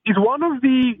is one of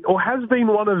the, or has been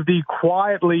one of the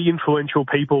quietly influential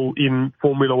people in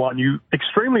Formula One. You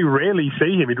extremely rarely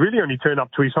see him. He'd really only turn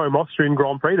up to his home Austrian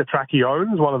Grand Prix, the track he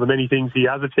owns, one of the many things he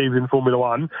has achieved in Formula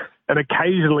One, and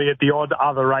occasionally at the odd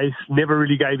other race, never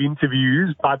really gave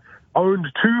interviews, but owned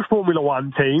 2 Formula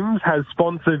One teams, has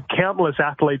sponsored countless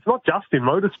athletes, not just in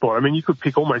motorsport. I mean, you could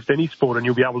pick almost any sport and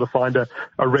you'll be able to find a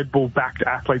Red Bull-backed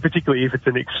athlete, particularly if it's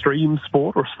an extreme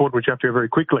sport or a sport which you have to go very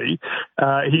quickly.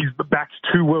 He's backed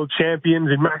 2 world champions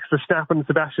in Max Verstappen,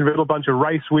 Sebastian Vettel, a bunch of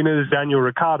race winners, Daniel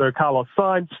Ricciardo, Carlos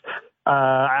Sainz,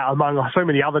 among so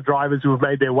many other drivers who have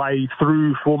made their way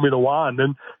through Formula One.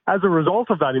 And as a result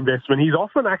of that investment, he's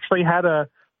often actually had a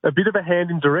bit of a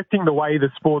hand in directing the way the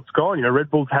sport's gone. You know,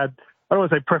 Red Bull's had, I don't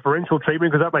want to say preferential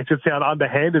treatment because that makes it sound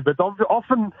underhanded, but they've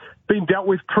often been dealt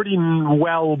with pretty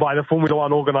well by the Formula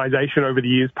One organisation over the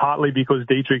years, partly because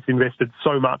Dietrich's invested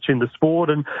so much in the sport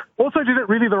and also did it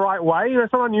really the right way. You know,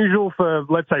 it's not unusual for,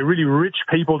 let's say, really rich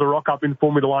people to rock up in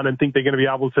Formula One and think they're going to be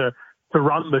able to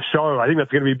run the show. I think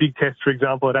that's going to be a big test, for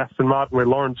example, at Aston Martin, where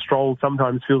Lawrence Stroll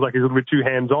sometimes feels like he's a little bit too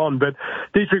hands-on. But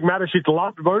Dietrich Mateschitz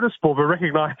loved motorsport, but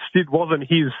recognised it wasn't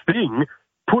his thing.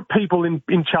 Put people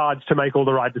in charge to make all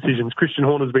the right decisions. Christian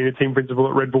Horner's been a team principal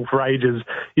at Red Bull for ages.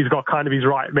 He's got kind of his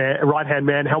right-hand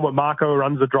man. Helmut Marko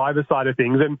runs the driver's side of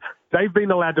things. And they've been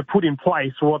allowed to put in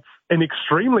place what's an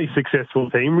extremely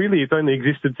successful team. Really, it's only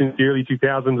existed since the early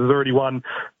 2000s. Has already won,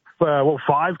 5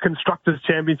 Constructors'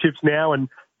 Championships now and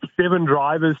 6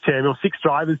 Drivers'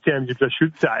 Championships, I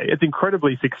should say. It's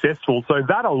incredibly successful. So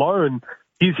that alone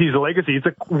is his legacy. It's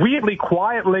a weirdly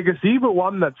quiet legacy, but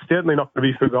one that's certainly not going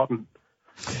to be forgotten.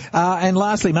 And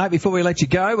lastly, mate, before we let you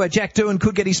go, Jack Doohan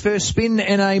could get his first spin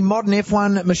in a modern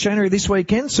F1 machinery this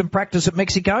weekend. Some practice at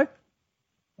Mexico.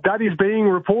 That is being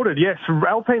reported, yes.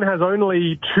 Alpine has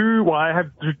only 2,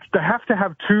 they have to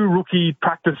have 2 rookie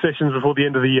practice sessions before the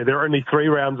end of the year. There are only 3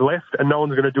 rounds left, and no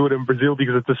one's going to do it in Brazil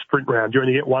because it's a sprint round. You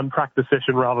only get 1 practice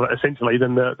session rather, essentially,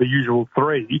 than the usual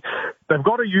 3. They've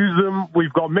got to use them.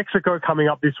 We've got Mexico coming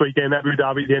up this weekend, Abu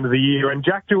Dhabi at the end of the year, and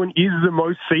Jack Doohan is the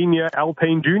most senior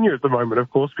Alpine junior at the moment, of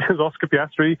course, because Oscar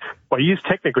Piastri, well, he is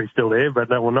technically still there, but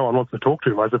no one wants to talk to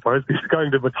him, I suppose, because he's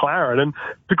going to McLaren. And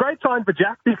it's a great sign for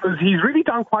Jack because he's really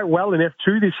done quite well in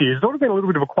F2 this year. He's sort of been a little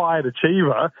bit of a quiet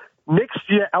achiever. Next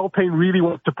year, Alpine really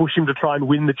wants to push him to try and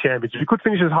win the championship. He could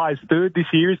finish as high as 3rd this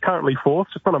year. He's currently 4th.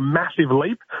 So it's not a massive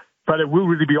leap, but it will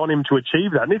really be on him to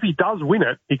achieve that. And if he does win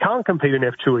it, he can't compete in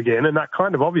F2 again. And that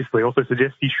kind of obviously also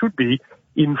suggests he should be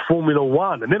in Formula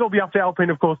One. And then it'll be up to Alpine,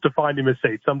 of course, to find him a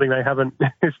seat, something they haven't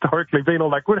historically been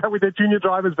all that good at with their junior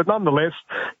drivers. But nonetheless,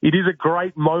 it is a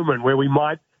great moment where we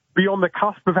might be on the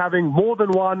cusp of having more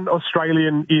than one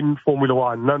Australian in Formula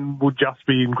One. That would just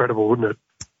be incredible, wouldn't it?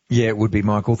 Yeah, it would be,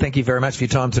 Michael. Thank you very much for your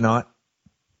time tonight.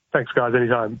 Thanks, guys.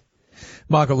 Anytime.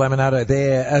 Michael Laminato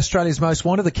there, Australia's most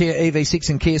wanted, the Kia EV6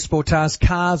 and Kia Sportage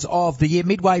cars of the year.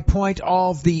 Midway point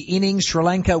of the innings, Sri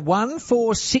Lanka 1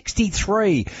 for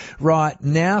 63 right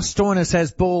now. Stoinis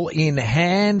has ball in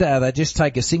hand. They just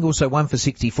take a single, so 1 for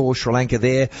 64 Sri Lanka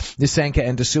there. Nissanka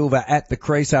and De Silva at the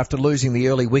crease after losing the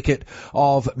early wicket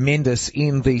of Mendes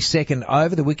in the second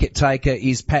over. The wicket taker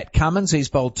is Pat Cummins. He's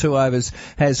bowled 2 overs,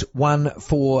 has 1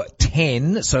 for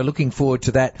 10. So looking forward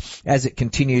to that as it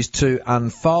continues to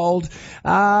unfold.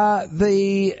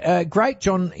 The great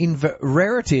John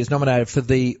Inverarity is nominated for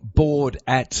the board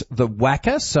at the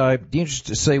WACA, so be interested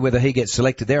to see whether he gets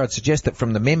selected there. I'd suggest that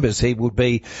from the members he would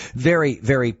be very,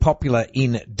 very popular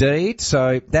indeed.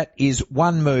 So that is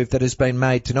one move that has been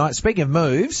made tonight. Speaking of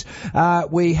moves,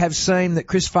 we have seen that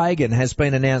Chris Fagan has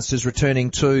been announced as returning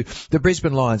to the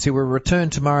Brisbane Lions. He will return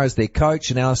tomorrow as their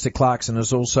coach, and Alistair Clarkson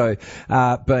has also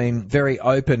been very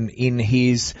open in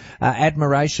his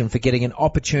admiration for getting an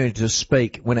opportunity to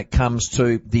speak when it comes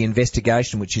to the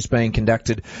investigation which is being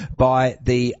conducted by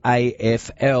the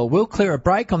AFL. We'll clear a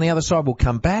break. On the other side, we'll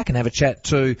come back and have a chat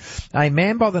to a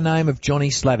man by the name of Johnny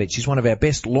Slavic. He's one of our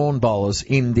best lawn bowlers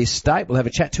in this state. We'll have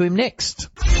a chat to him next.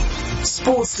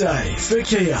 Sports Day for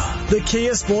Kia. The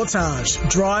Kia Sportage,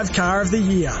 Drive Car of the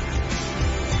Year.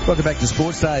 Welcome back to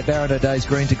Sports Day. Barrow Day's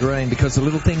Green to Green, because the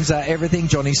little things are everything.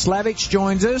 Johnny Slavic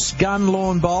joins us, gun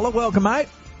lawn bowler. Welcome, mate.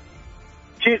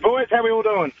 Cheers, boys. How we all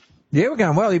doing? Yeah, we're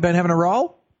going well. You been having a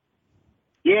roll?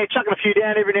 Yeah, chucking a few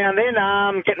down every now and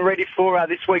then. Getting ready for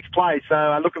this week's play,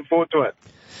 so looking forward to it.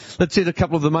 Let's hit a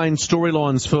couple of the main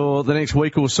storylines for the next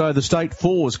week or so. The State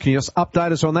Fours. Can you just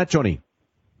update us on that, Johnny?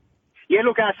 Yeah,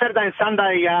 look, Saturday and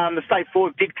Sunday, the State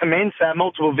Fours did commence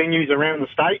multiple venues around the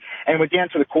state, and we're down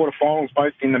to the quarterfinals,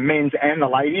 both in the men's and the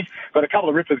ladies. Got a couple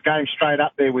of rippers games straight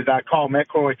up there with Kyle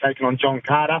McElroy taking on John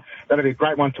Carter. That'll be a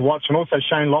great one to watch. And also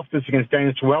Shane Loftus against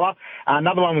Daniel Tuella.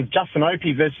 Another one with Justin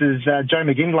Opie versus Joe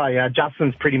McGinley.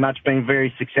 Justin's pretty much been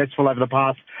very successful over the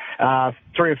past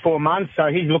 3 or 4 months, so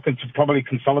he's looking to probably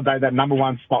consolidate that number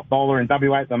one spot bowler in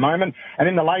WA at the moment. And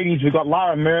in the ladies, we've got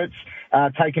Lara Mertz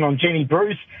taking on Jenny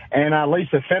Bruce, and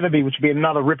Lisa Featherby, which will be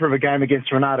another ripper of a game against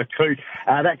Renata Coote.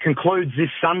 That concludes this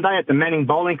Sunday at the Manning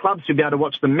Bowling Club, so you'll be able to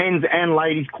watch the men's and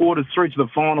ladies quarters through to the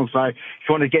final. So if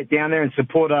you want to get down there and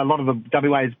support a lot of the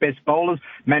WA's best bowlers,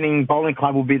 Manning Bowling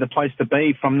Club will be the place to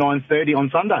be from 9:30 on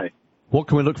Sunday. What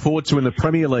can we look forward to in the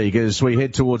Premier League as we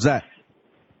head towards that?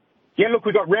 Yeah, look,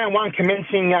 we've got round one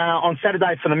commencing on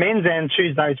Saturday for the men's and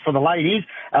Tuesdays for the ladies.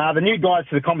 The new guys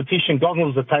to the competition,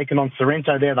 Goggles, are taking on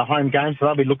Sorrento. They're the home game, so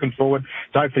they'll be looking forward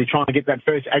to hopefully trying to get that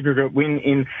first aggregate win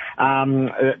in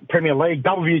Premier League.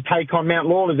 W take on Mount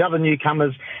Lawley, the other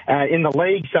newcomers in the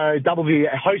league. So W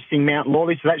hosting Mount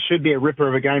Lawley, so that should be a ripper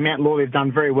of a game. Mount Lawley have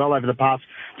done very well over the past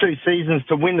 2 seasons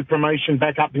to win the promotion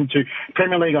back up into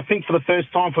Premier League, I think for the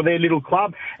first time for their little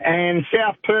club. And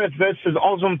South Perth versus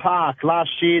Osborne Park, last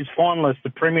year's finalists, the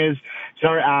Premiers,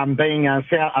 being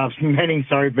Manning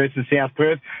versus South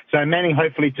Perth. So Manning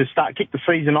hopefully to kick the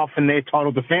season off in their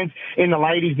title defence. In the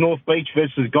ladies, North Beach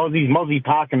versus Gozzies, Mozzie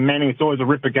Park and Manning. It's always a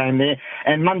ripper game there.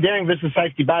 And Mundaring versus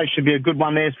Safety Bay should be a good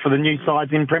one there for the new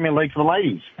sides in Premier League for the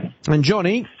ladies. And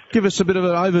Johnny, give us a bit of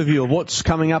an overview of what's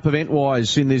coming up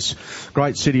event-wise in this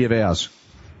great city of ours.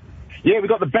 Yeah, we've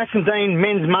got the Bassendean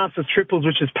Men's Masters Triples,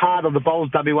 which is part of the Bowls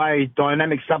WA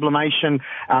Dynamic Sublimation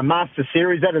Master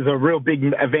Series. That is a real big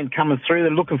event coming through.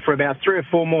 They're looking for about 3 or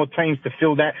 4 more teams to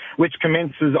fill that, which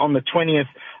commences on the 20th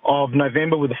of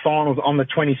November with the finals on the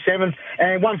 27th.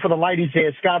 And one for the ladies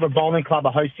there, Scarborough Bowling Club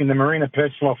are hosting the Marina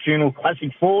Percival Funeral Classic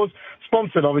Fours,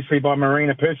 sponsored obviously by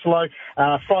Marina Percival,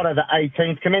 Friday the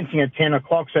 18th, commencing at 10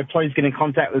 o'clock. So please get in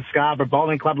contact with Scarborough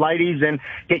Bowling Club ladies and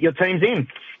get your teams in.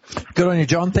 Good on you,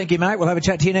 John. Thank you, mate. We'll have a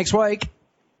chat to you next week.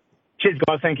 Cheers,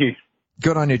 guys. Thank you.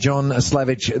 Good on you, John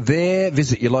Slavic there.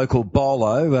 Visit your local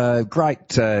bolo.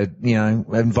 Great,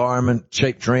 environment,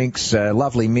 cheap drinks,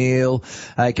 lovely meal.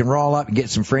 You can roll up and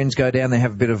get some friends, go down there,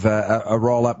 have a bit of a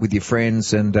roll up with your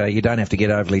friends, and you don't have to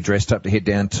get overly dressed up to head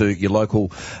down to your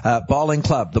local bowling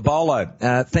club. The Bolo.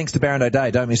 Thanks to Barrow Day.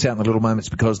 Don't miss out on the little moments,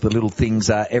 because the little things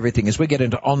are everything. As we get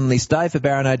into On This Day for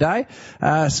Barrow Day,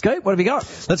 Scoop, what have you got?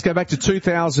 Let's go back to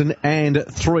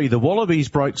 2003. The Wallabies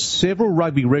broke several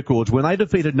rugby records when they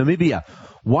defeated Namibia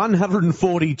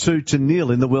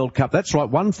 142-0 in the World Cup. That's right,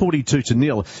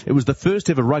 142-0. It was the first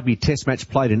ever rugby test match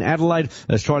played in Adelaide.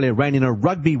 Australia ran in a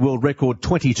rugby world record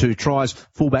 22 tries.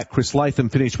 Fullback Chris Latham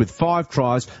finished with 5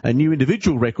 tries, a new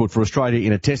individual record for Australia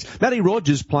in a test. Matty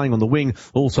Rogers, playing on the wing,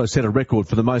 also set a record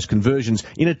for the most conversions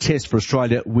in a test for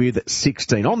Australia with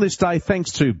 16. On this day,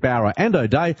 thanks to Bowra and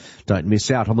O'Day, don't miss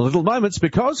out on the little moments,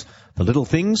 because the little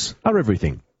things are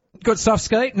everything. Good stuff,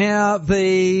 Skeet. Now,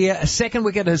 the second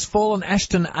wicket has fallen.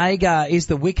 Ashton Agar is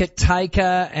the wicket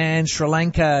taker, and Sri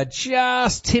Lanka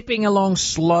just tipping along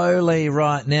slowly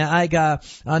right now. Agar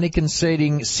only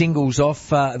conceding singles off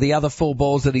the other 4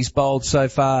 balls that he's bowled so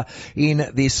far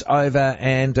in this over,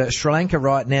 and Sri Lanka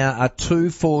right now are 2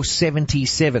 for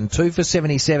 77. 2 for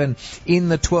 77 in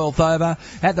the 12th over.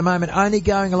 At the moment, only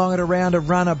going along at around a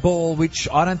run a ball, which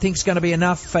I don't think is going to be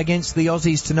enough against the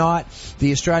Aussies tonight.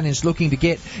 The Australians looking to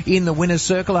get in the winner's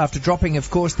circle after dropping, of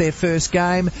course, their first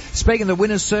game. Speaking of the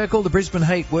winner's circle, the Brisbane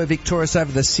Heat were victorious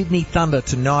over the Sydney Thunder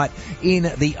tonight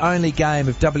in the only game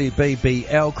of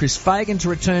WBBL. Chris Fagan to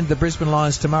return to the Brisbane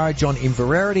Lions tomorrow. John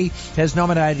Inverarity has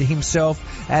nominated himself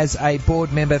as a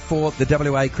board member for the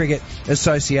WA Cricket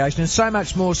Association. And so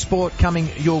much more sport coming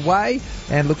your way,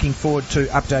 and looking forward to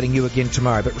updating you again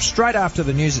tomorrow. But straight after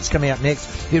the news that's coming up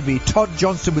next, it'll be Todd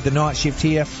Johnston with the night shift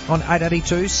here on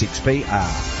 882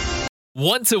 6PR.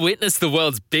 Want to witness the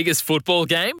world's biggest football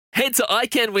game? Head to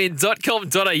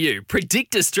iCanWin.com.au,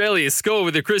 predict Australia's score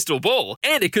with a crystal ball,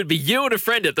 and it could be you and a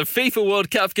friend at the FIFA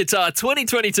World Cup Qatar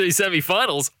 2022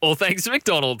 semi-finals, all thanks to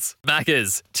McDonald's.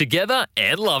 Maccas, together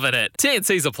and loving it.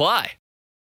 TNCs apply.